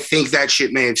that, but I think that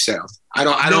shit may have sailed.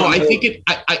 I think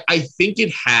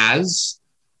it has.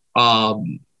 I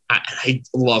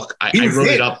wrote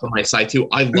it up on my site too.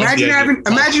 Imagine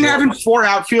having 4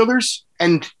 outfielders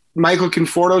and Michael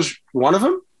Conforto's one of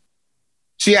them.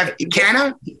 So you have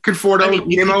Canna, Conforto,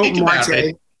 Nimmo,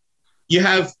 Marte. You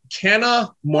have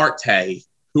Canna, Marte,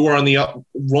 who are on the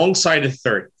wrong side of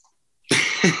 30.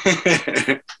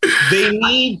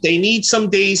 They need some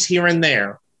days here and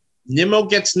there. Nimmo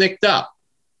gets nicked up.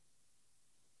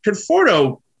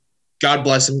 Conforto, God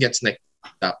bless him, gets nicked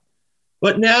up.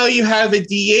 But now you have a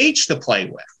DH to play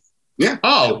with. Yeah.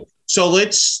 Oh, so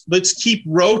let's keep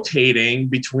rotating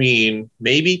between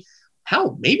maybe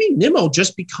Nimmo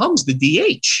just becomes the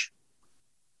DH.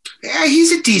 Yeah,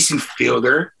 he's a decent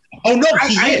fielder. Oh no,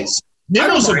 he is.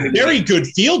 Nimmo's a very good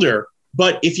fielder,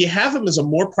 But if you have him as a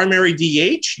more primary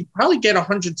DH, you probably get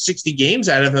 160 games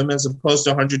out of him as opposed to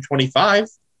 125.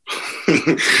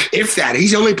 If that.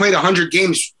 He's only played 100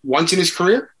 games once in his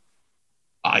career?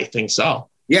 I think so.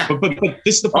 Yeah. But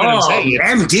this is the point I'm saying.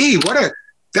 MD,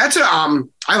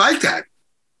 I like that.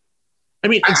 I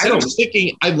mean,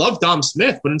 I love Dom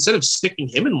Smith, but instead of sticking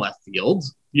him in left field,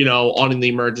 on an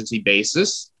emergency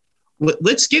basis,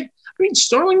 let's get,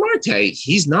 Starling Marte,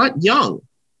 he's not young.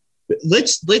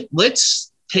 Let's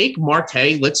take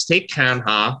Marte, let's take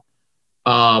Canha,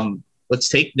 let's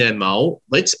take Nemo,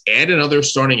 let's add another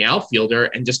starting outfielder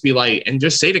and just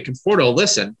say to Conforto,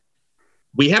 listen,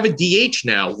 we have a DH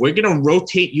now. We're going to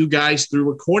rotate you guys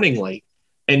through accordingly.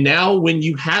 And now when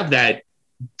you have that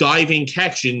diving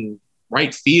catch in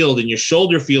right field and your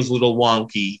shoulder feels a little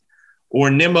wonky, or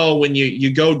Nemo, when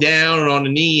you go down on a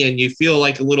knee and you feel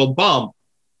like a little bump,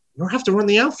 you don't have to run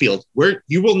the outfield.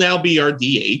 You will now be our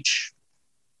DH,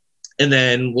 and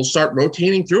then we'll start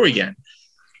rotating through again.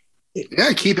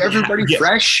 Yeah, keep everybody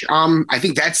fresh. I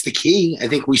think that's the key. I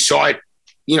think we saw it.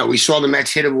 We saw the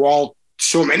Mets hit a wall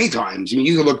so many times.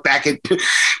 You can look back at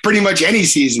pretty much any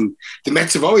season. The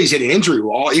Mets have always hit an injury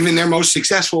wall, even their most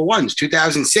successful ones.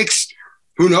 2006,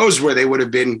 who knows where they would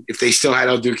have been if they still had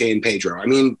El Duque and Pedro.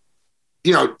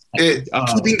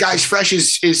 Keeping guys fresh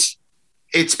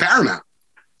it's paramount.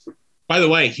 By the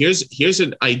way, here's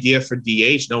an idea for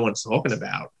DH no one's talking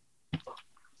about.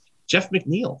 Jeff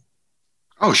McNeil.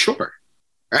 Oh, sure.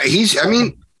 I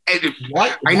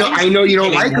know you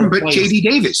don't like him, but J.D.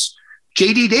 Davis.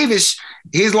 J.D. Davis,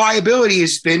 his liability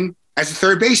has been as a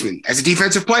third baseman, as a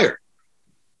defensive player.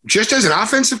 Just as an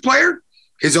offensive player,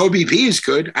 his OBP is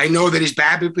good. I know that his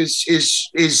BABIP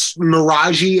is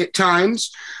mirage-y at times.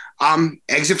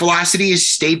 Exit velocity has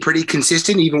stayed pretty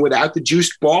consistent even without the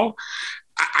juiced ball.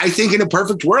 I think in a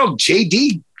perfect world,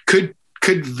 JD could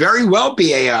very well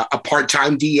be a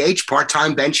part-time DH,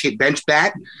 part-time bench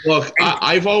bat. Look,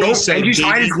 I've always said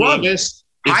JD Davis,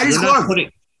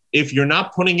 if you're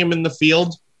not putting him in the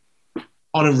field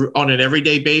on an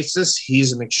everyday basis,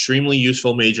 he's an extremely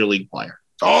useful major league player.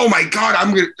 Oh my God,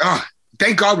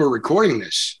 thank God we're recording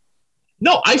this.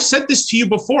 No, I've said this to you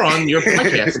before on your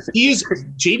podcast.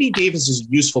 JD Davis is a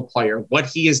useful player. What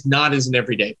he is not is an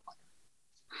everyday player.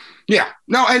 Yeah,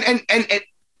 no, and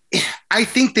I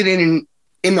think that in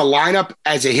the lineup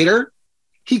as a hitter,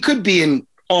 he could be an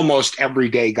almost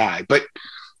everyday guy. But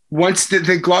once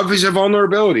the glove is a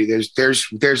vulnerability, there's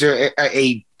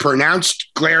a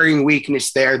pronounced glaring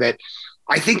weakness there that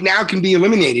I think now can be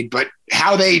eliminated. But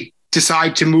how they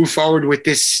decide to move forward with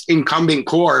this incumbent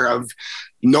core of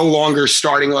no longer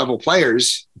starting level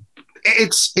players,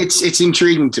 it's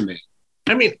intriguing to me.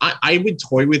 I mean, I would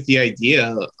toy with the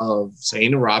idea of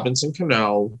saying to Robinson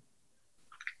Cano,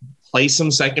 play some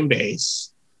second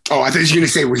base. Oh, I thought you were going to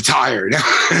say retired.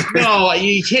 No,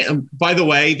 you can't. By the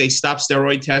way, they stopped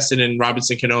steroid testing and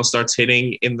Robinson Cano starts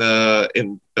hitting in the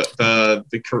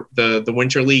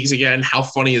winter leagues again. How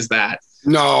funny is that?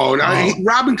 No.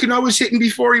 Robin Cano was hitting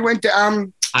before he went to.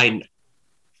 I know.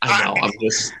 I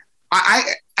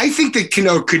think that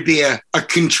Cano could be a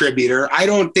contributor. I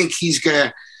don't think he's going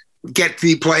to get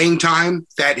the playing time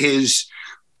that his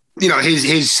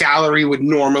salary would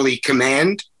normally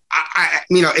command.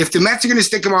 If the Mets are going to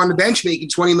stick him on the bench making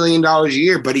 $20 million a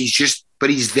year, but he's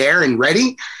there and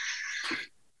ready.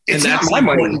 And that's the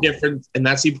important difference. And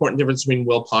that's the important difference between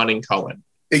Wilpon and Cohen.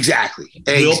 Exactly.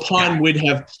 Wilpon would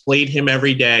have played him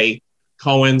every day.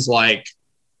 Cohen's like,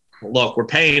 look, we're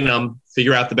paying him.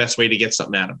 Figure out the best way to get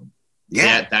something out of him.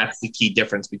 Yeah, that's the key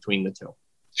difference between the two.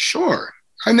 Sure.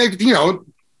 And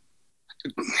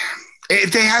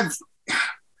if they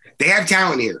have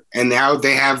talent here, and now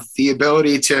they have the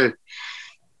ability to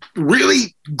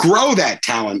really grow that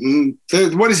talent. And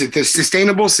the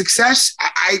sustainable success?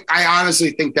 I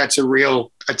honestly think that's a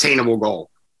real attainable goal.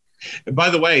 And by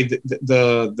the way,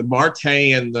 the Marte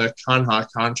and the Canha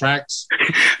contracts.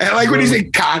 I like when you say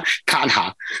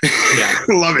Canha. Yeah,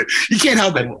 love it. You can't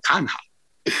help it. Canha.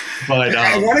 But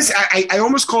I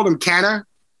almost called him Canna.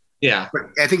 Yeah, but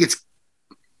I think it's.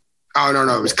 Oh no,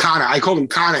 it was Canna. I called him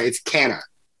Canna. It's Canna.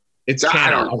 It's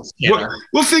Canna.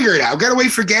 We'll figure it out. Got to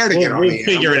wait for Garrett to get on. We'll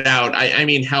figure it out. I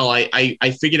mean, hell, I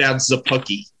figured out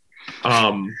Zapucki.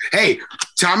 Hey,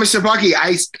 Thomas Zapucki.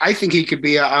 I think he could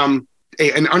be an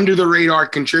under the radar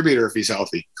contributor if he's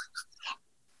healthy.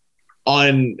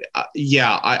 I'll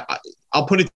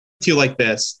put it to you like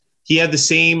this: he had the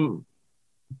same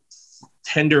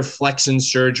tender flexin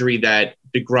surgery that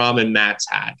DeGrom and Matz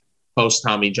had post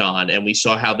Tommy John, and we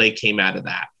saw how they came out of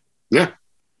that. Yeah.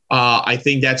 I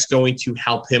think that's going to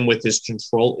help him with his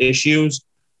control issues.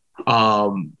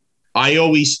 I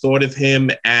always thought of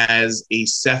him as a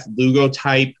Seth Lugo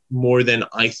type more than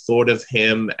I thought of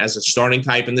him as a starting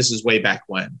type. And this is way back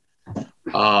when.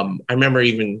 I remember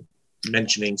even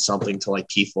mentioning something to like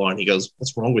Keith Law, and he goes,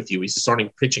 "What's wrong with you? He's a starting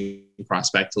pitching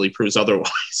prospect till he proves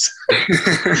otherwise."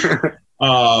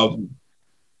 And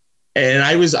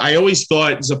I always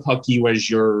thought Zapucki was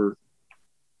your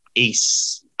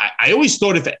ace. I always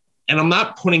thought of it, and I'm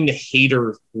not putting the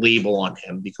hater label on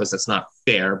him because that's not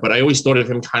fair, but I always thought of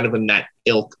him kind of in that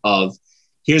ilk of,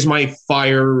 here's my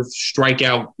fire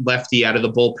strikeout lefty out of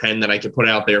the bullpen that I could put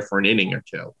out there for an inning or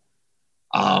two.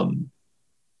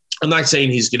 I'm not saying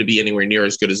he's going to be anywhere near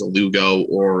as good as a Lugo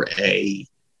or a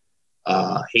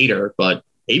Hader, but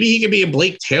maybe he could be a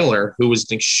Blake Taylor, who was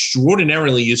an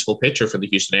extraordinarily useful pitcher for the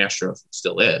Houston Astros, and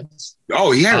still is.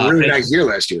 Oh, he had a really nice year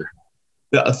last year.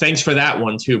 Thanks for that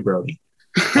one too, Brody.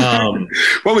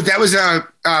 What was that? Was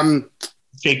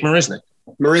Jake Marisnick.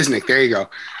 Marisnick, there you go.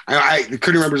 I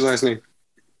couldn't remember his last name.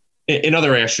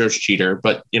 Another Astros cheater,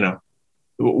 but you know.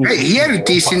 Hey, he had a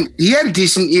decent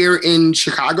year in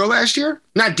Chicago last year.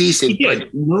 Not decent. Yeah,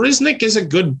 Marisnick is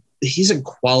he's a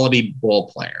quality ball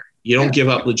player. You don't give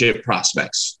up legit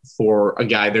prospects for a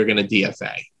guy they're going to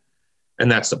DFA. And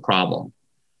that's the problem.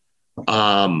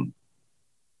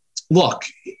 Look,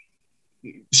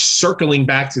 circling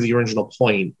back to the original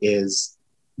point is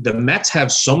the Mets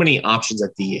have so many options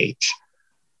at DH.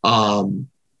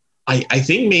 I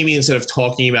think maybe instead of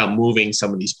talking about moving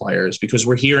some of these players, because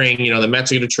we're hearing, the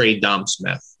Mets are going to trade Dom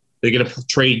Smith. They're going to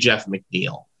trade Jeff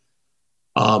McNeil.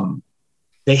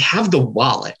 They have the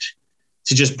wallet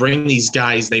to just bring these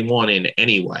guys they want in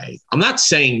anyway. I'm not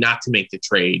saying not to make the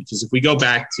trade, because if we go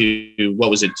back to,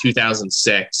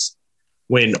 2006,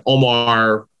 when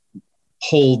Omar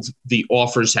pulled the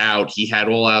offers out, he had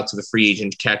all out to the free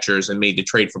agent catchers and made the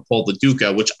trade for Paul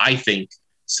LaDuca, which I think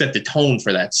set the tone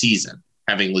for that season,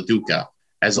 having LaDuca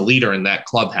as a leader in that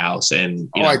clubhouse and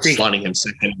slotting him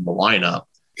second in the lineup.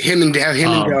 Him and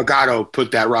Delgado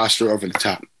put that roster over the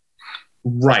top.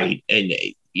 Right. And,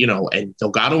 and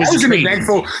Delgado was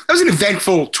that was an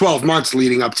eventful 12 months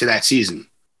leading up to that season.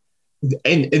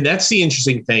 And that's the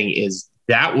interesting thing is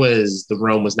the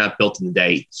Rome was not built in the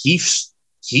day. He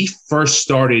first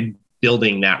started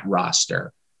building that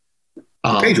roster.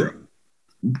 Pedro.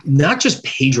 Not just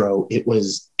Pedro, it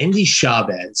was Endy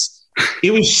Chavez.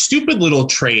 It was stupid little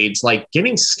trades like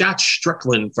getting Scott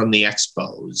Strickland from the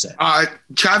Expos.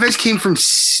 Chavez came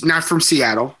not from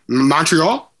Seattle,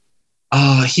 Montreal.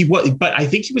 He was, but I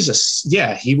think he was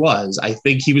he was. I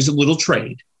think he was a little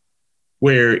trade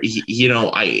where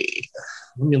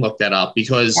let me look that up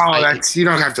because you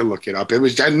don't have to look it up. It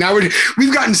was now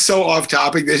we've gotten so off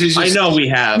topic. This is just, I know we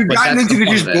have. We've gotten into the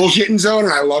just bullshitting zone,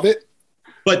 and I love it.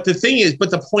 But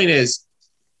the point is,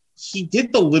 he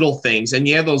did the little things, and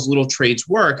those little trades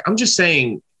work. I'm just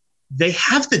saying they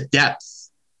have the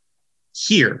depth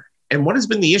here. And what has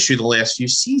been the issue the last few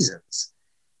seasons?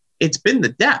 It's been the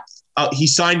depth. He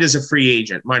signed as a free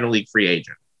agent, minor league free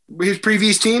agent. His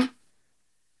previous team?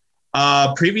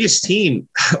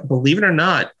 Believe it or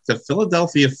not, the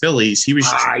Philadelphia Phillies. He was.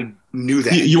 I knew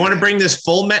that. You want to bring this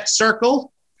full Met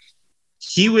circle?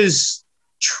 He was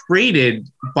traded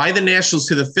by the Nationals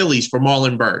to the Phillies for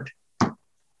Marlon Byrd.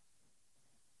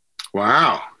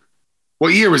 Wow.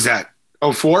 What year was that?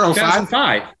 04, 05?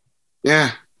 2005.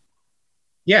 Yeah.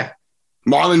 Yeah.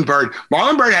 Marlon Byrd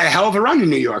had a hell of a run in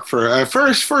New York for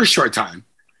a short time.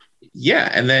 Yeah,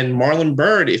 and then Marlon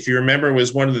Byrd, if you remember,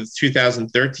 was one of the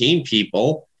 2013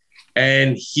 people,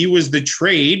 and he was the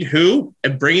trade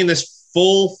and bringing this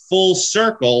full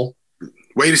circle.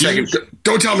 Wait a second.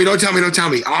 Don't tell me.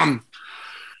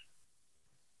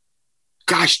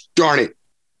 Gosh darn it.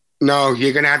 No,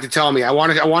 you're going to have to tell me. I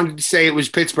wanted to say it was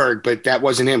Pittsburgh, but that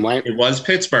wasn't him, right? It was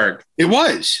Pittsburgh. It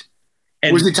was.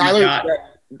 And was it Tyler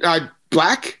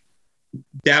Black?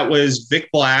 That was Vic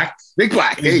Black. Vic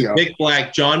Black, there you go. Vic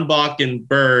Black, John Buck, and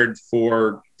Byrd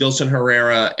for Dilson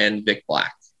Herrera and Vic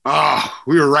Black. Oh,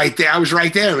 we were right there. I was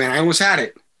right there, man. I almost had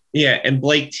it. Yeah, and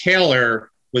Blake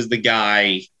Taylor was the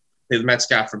guy the Mets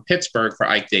got from Pittsburgh for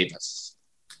Ike Davis.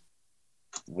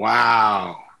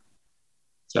 Wow.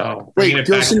 So wait,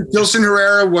 Dilson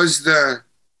Herrera was the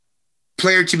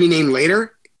player to be named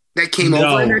later that came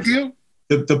over in that deal?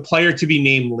 The player to be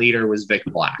named later was Vic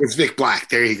Black. It's Vic Black.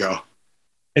 There you go.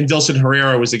 And Dilson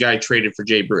Herrera was the guy traded for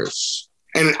Jay Bruce.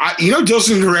 And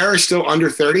Dilson Herrera is still under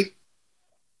 30?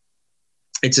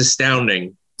 It's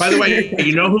astounding. By the way,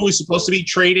 you know who was supposed to be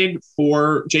traded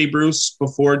for Jay Bruce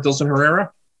before Dilson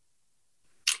Herrera?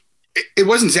 It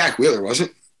wasn't Zach Wheeler, was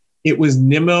it? It was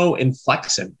Nimmo and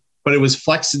Flexen. But it was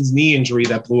Flexen's knee injury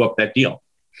that blew up that deal.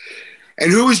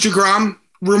 And who was DeGrom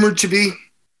rumored to be?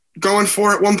 going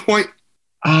for at one point?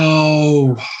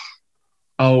 Oh,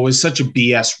 it was such a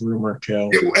BS rumor, too.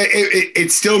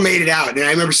 It still made it out. And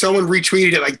I remember someone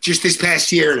retweeted it like just this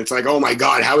past year. And it's like, oh my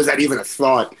God, how is that even a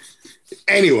thought?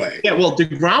 Anyway. Yeah, well,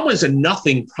 DeGrom was a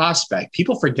nothing prospect.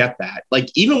 People forget that. Like,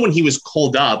 even when he was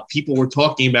called up, people were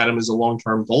talking about him as a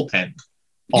long-term bullpen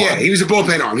arm. Yeah, he was a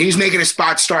bullpen arm. He was making a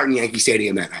spot start in Yankee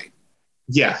Stadium that night.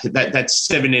 Yeah, that's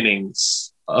 7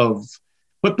 innings of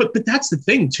 – but that's the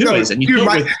thing, too. No, is, and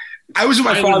I was with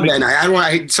my father that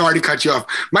night. Sorry to cut you off.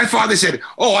 My father said,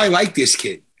 oh, I like this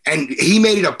kid. And he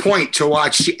made it a point to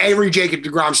watch every Jacob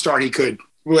DeGrom start he could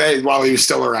while he was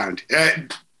still around.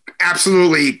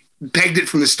 Absolutely pegged it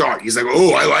from the start. He's like,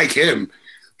 oh, I like him.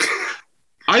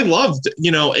 I loved,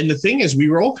 and the thing is, we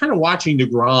were all kind of watching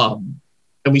DeGrom,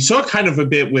 and we saw kind of a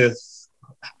bit with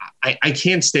I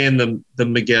can't stand the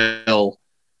Miguel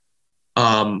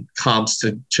comps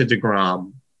to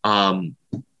DeGrom.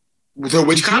 So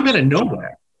which came out of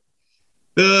nowhere?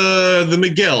 The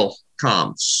Miguel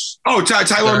comps. Oh,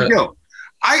 Tyler McGill.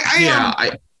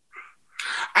 I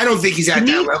don't think he's at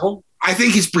that level. I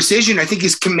think his precision, I think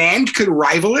his command could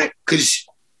rival it because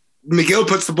McGill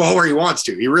puts the ball where he wants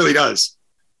to. He really does.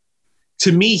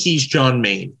 To me, he's John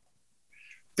Maine.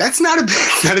 That's not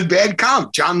a bad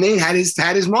comp. John Maine had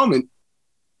his moment.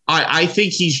 I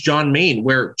think he's John Maine,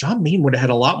 where John Maine would have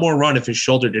had a lot more run if his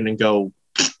shoulder didn't go.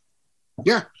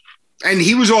 Yeah. And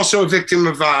he was also a victim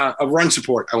of run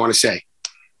support, I want to say.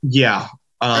 Yeah.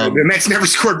 The Mets never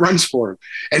scored runs for him.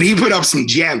 And he put up some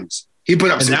gems. He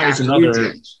put up some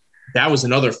gems. That was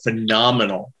another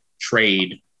phenomenal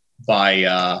trade by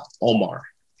Omar.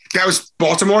 That was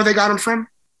Baltimore they got him from?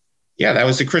 Yeah, that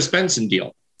was the Chris Benson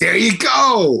deal. There you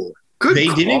go. Good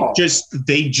call.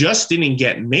 They just didn't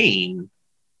get Maine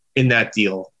in that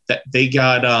deal. That they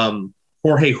got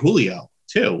Jorge Julio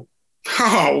too.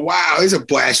 Oh wow, it's a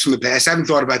blast from the past. I haven't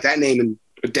thought about that name in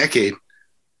a decade.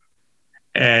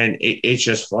 And it's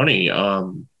just funny.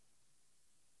 And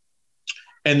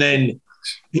then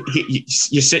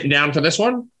you're sitting down for this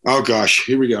one? Oh gosh,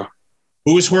 here we go.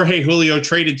 Who was Jorge Julio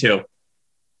traded to?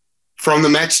 From the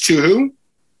Mets to who?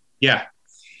 Yeah.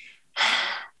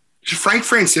 Frank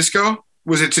Francisco?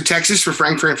 Was it to Texas for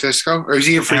Frank Francisco? Or is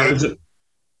he a free agent?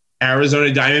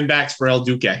 Arizona Diamondbacks for El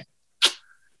Duque.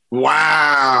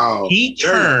 Wow. He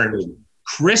turned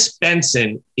Chris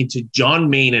Benson into John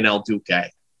Maine and El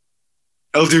Duque.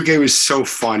 El Duque was so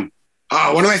fun.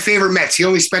 One of my favorite Mets. He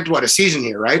only spent, a season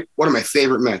here, right? One of my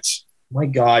favorite Mets. My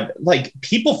God. Like,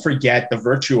 people forget the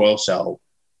virtuoso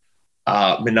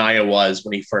Minaya was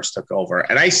when he first took over.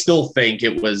 And I still think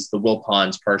it was the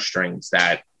Wilpons purse strings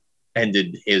that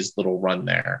ended his little run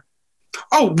there.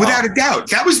 Oh, without a doubt.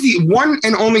 That was the one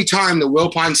and only time that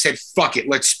Wilpons said, fuck it,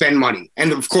 let's spend money.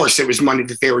 And of course, it was money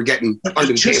that they were getting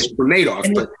under the table from Madoff.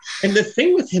 And the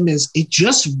thing with him is it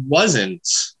just wasn't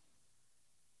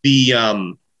the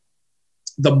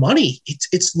money.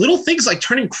 It's little things like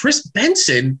turning Chris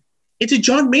Benson into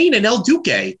John Maine and El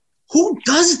Duque. Who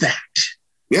does that?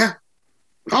 Yeah.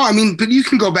 Oh, I mean, but you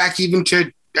can go back even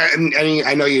to,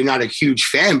 I know you're not a huge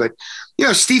fan, but,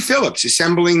 Steve Phillips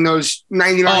assembling those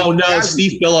 99. Oh, no,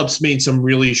 Steve Phillips made some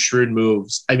really shrewd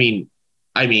moves. I mean.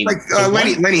 Like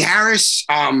Lenny Harris.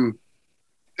 Who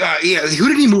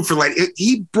did he move for Lenny?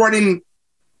 He brought in.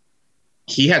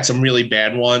 He had some really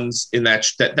bad ones in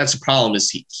that's the problem is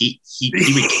he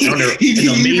would counter he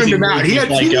evened them out. He had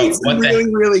some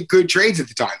really good trades at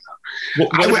the time, though.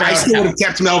 I still would have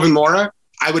kept Melvin Mora.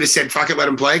 I would have said, fuck it, let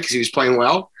him play because he was playing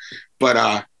well.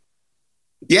 But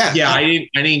yeah. I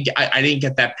didn't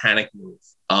get that panic move.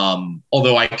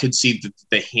 Although I could see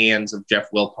the hands of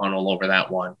Jeff Wilpon all over that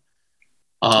one.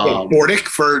 Bordick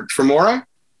for Mora?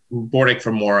 Bordick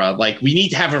for Mora. Like, we need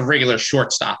to have a regular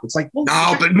shortstop. It's like, well,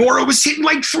 no, but Mora was hitting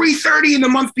like 330 in the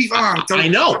month before. I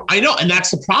know. And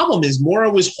that's the problem is Mora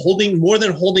was more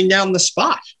than holding down the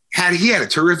spot. He had a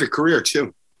terrific career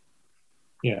too.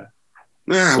 Yeah.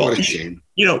 What a shame.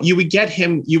 You would get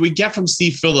from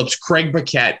Steve Phillips, Craig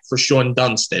Burkett for Sean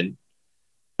Dunston,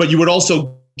 but you would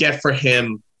also get for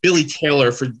him Billy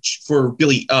Taylor for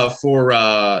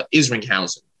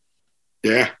Isringhausen.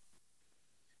 Yeah.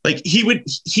 Like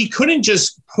he couldn't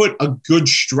just put a good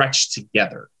stretch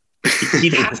together.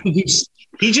 He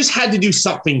just had to do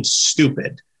something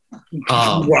stupid.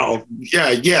 Well,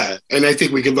 yeah. And I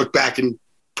think we could look back and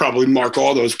probably mark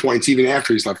all those points even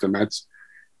after he's left the Mets.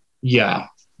 Yeah.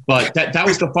 But that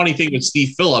was the funny thing with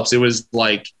Steve Phillips. It was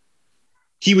like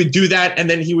he would do that, and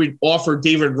then he would offer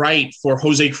David Wright for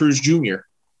Jose Cruz Jr.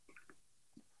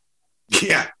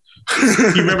 Yeah.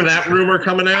 You remember that rumor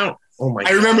coming out? Oh my!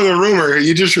 I remember the rumor.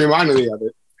 You just reminded me of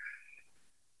it.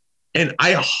 And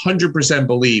I 100%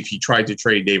 believe he tried to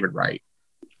trade David Wright.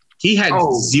 He had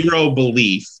zero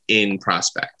belief in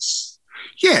prospects.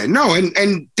 Yeah, no.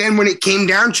 And then when it came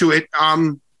down to it,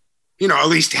 at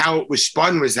least how it was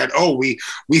spun was that, we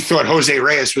thought Jose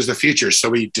Reyes was the future. So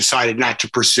we decided not to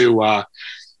pursue, it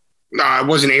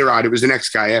wasn't A-Rod. It was the next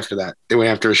guy after that. They went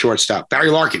after a shortstop,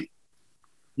 Barry Larkin.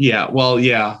 Yeah, well,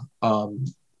 yeah.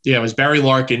 It was Barry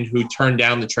Larkin who turned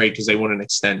down the trade because they wouldn't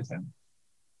extend him.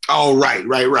 Oh, right.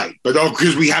 But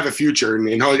because we have a future.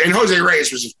 And Jose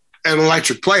Reyes was an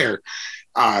electric player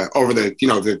over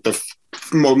the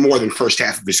more than first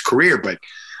half of his career. But,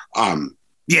 a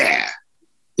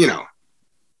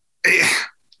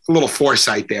little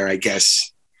foresight there, I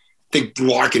guess. I think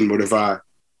Larkin would have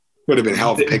been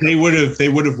hell of a pick. They would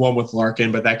have won with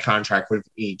Larkin, but that contract would have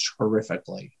aged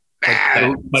horrifically.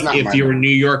 But if you're a New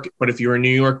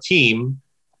York team,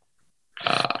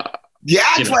 you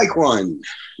act like one.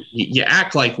 You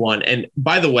act like one. And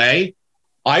by the way,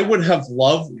 I would have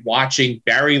loved watching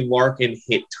Barry Larkin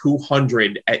hit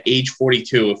 200 at age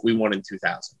 42 if we won in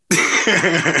 2000.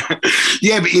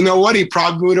 Yeah, but you know what? He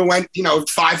probably would have went,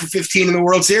 5 for 15 in the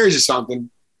World Series or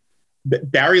something.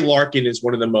 Barry Larkin is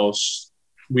one of the most.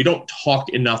 We don't talk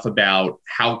enough about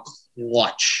how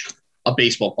clutch a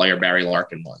baseball player Barry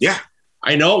Larkin was. Yeah.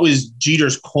 I know it was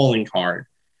Jeter's calling card,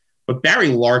 but Barry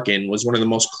Larkin was one of the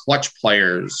most clutch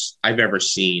players I've ever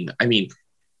seen. I mean,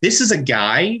 this is a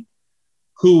guy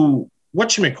who,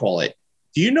 whatchamacallit,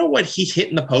 do you know what he hit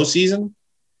in the postseason?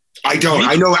 I don't.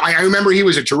 I remember he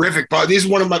was a terrific player. This is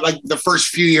one of my, the first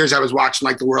few years I was watching,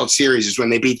 the World Series is when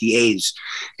they beat the A's,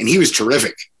 and he was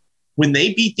terrific. When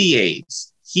they beat the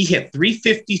A's, he hit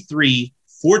 353,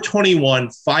 421,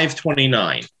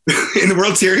 529. In the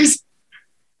World Series?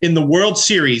 In the World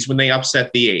Series when they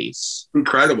upset the A's.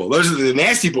 Incredible. Those are the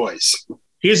nasty boys.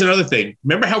 Here's another thing.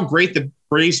 Remember how great the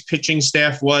Braves pitching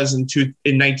staff was in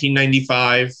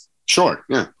 1995? Sure,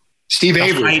 yeah. Steve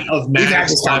Avery.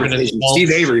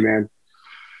 Steve Avery, man.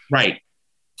 Right.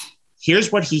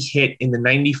 Here's what he hit in the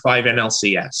 95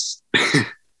 NLCS.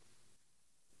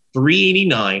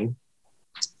 389,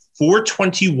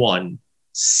 421,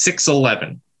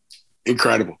 611.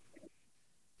 Incredible.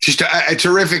 Just a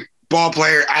terrific ball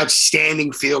player,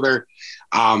 outstanding fielder.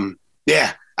 I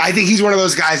think he's one of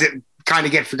those guys that kind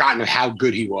of get forgotten of how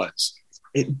good he was.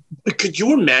 Could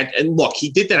you imagine? And look, he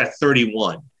did that at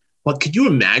 31. But could you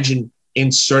imagine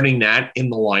inserting that in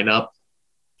the lineup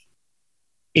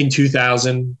in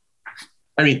 2000?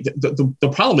 I mean,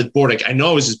 the problem with Bordick, I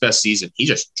know it was his best season. He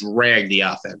just dragged the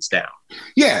offense down.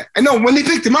 Yeah, I know. When they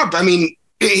picked him up, I mean,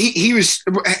 he was.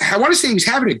 I want to say he was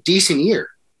having a decent year.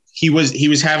 He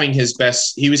was having his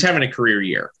best. He was having a career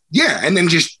year. Yeah, and then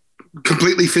just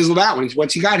completely fizzled out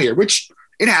once he got here, which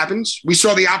it happens. We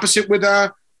saw the opposite with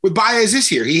Baez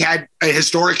this year. He had a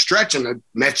historic stretch, and the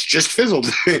Mets just fizzled.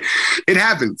 It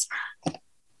happens.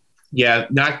 Yeah,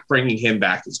 not bringing him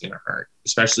back is going to hurt,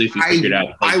 especially if you figured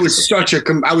out. I was such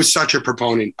a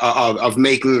proponent of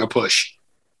making a push,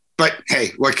 but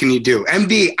hey, what can you do?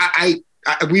 MD,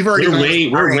 we've already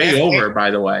we're way over.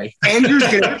 By the way,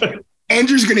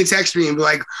 Andrew's gonna text me and be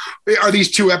like, "Are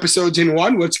these 2 episodes in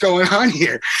one? What's going on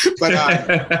here?" But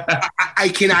I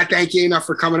cannot thank you enough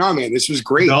for coming on, man. This was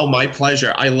great. No, my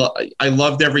pleasure. I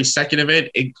loved every second of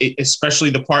it, especially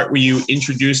the part where you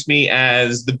introduced me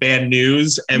as the band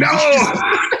News. And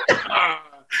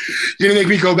you're gonna make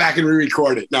me go back and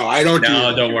re-record it. No, I don't.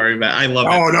 No, don't worry about it. I love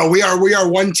it. Oh no, we are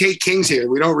one take kings here.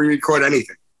 We don't re-record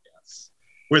anything. Yes.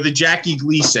 We're the Jackie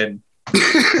Gleason.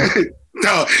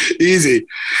 No, easy.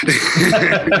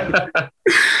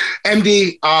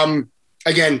 MD,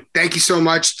 again, thank you so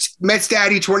much. Mets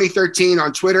Daddy 2013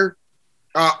 on Twitter.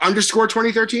 Underscore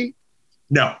 2013?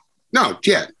 No,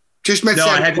 yeah. Just Mets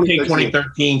Daddy. I had to take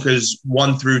 2013 because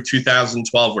 1 through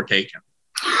 2012 were taken.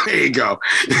 There you go.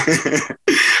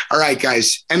 All right,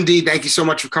 guys. MD, thank you so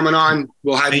much for coming on.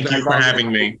 We'll have Thank you for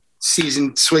having me.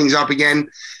 Season swings up again.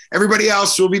 Everybody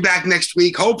else will be back next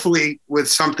week, hopefully with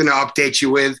something to update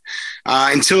you with.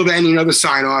 Until then, the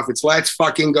sign off. It's Let's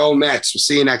Fucking Go Mets. We'll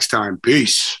see you next time.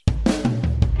 Peace.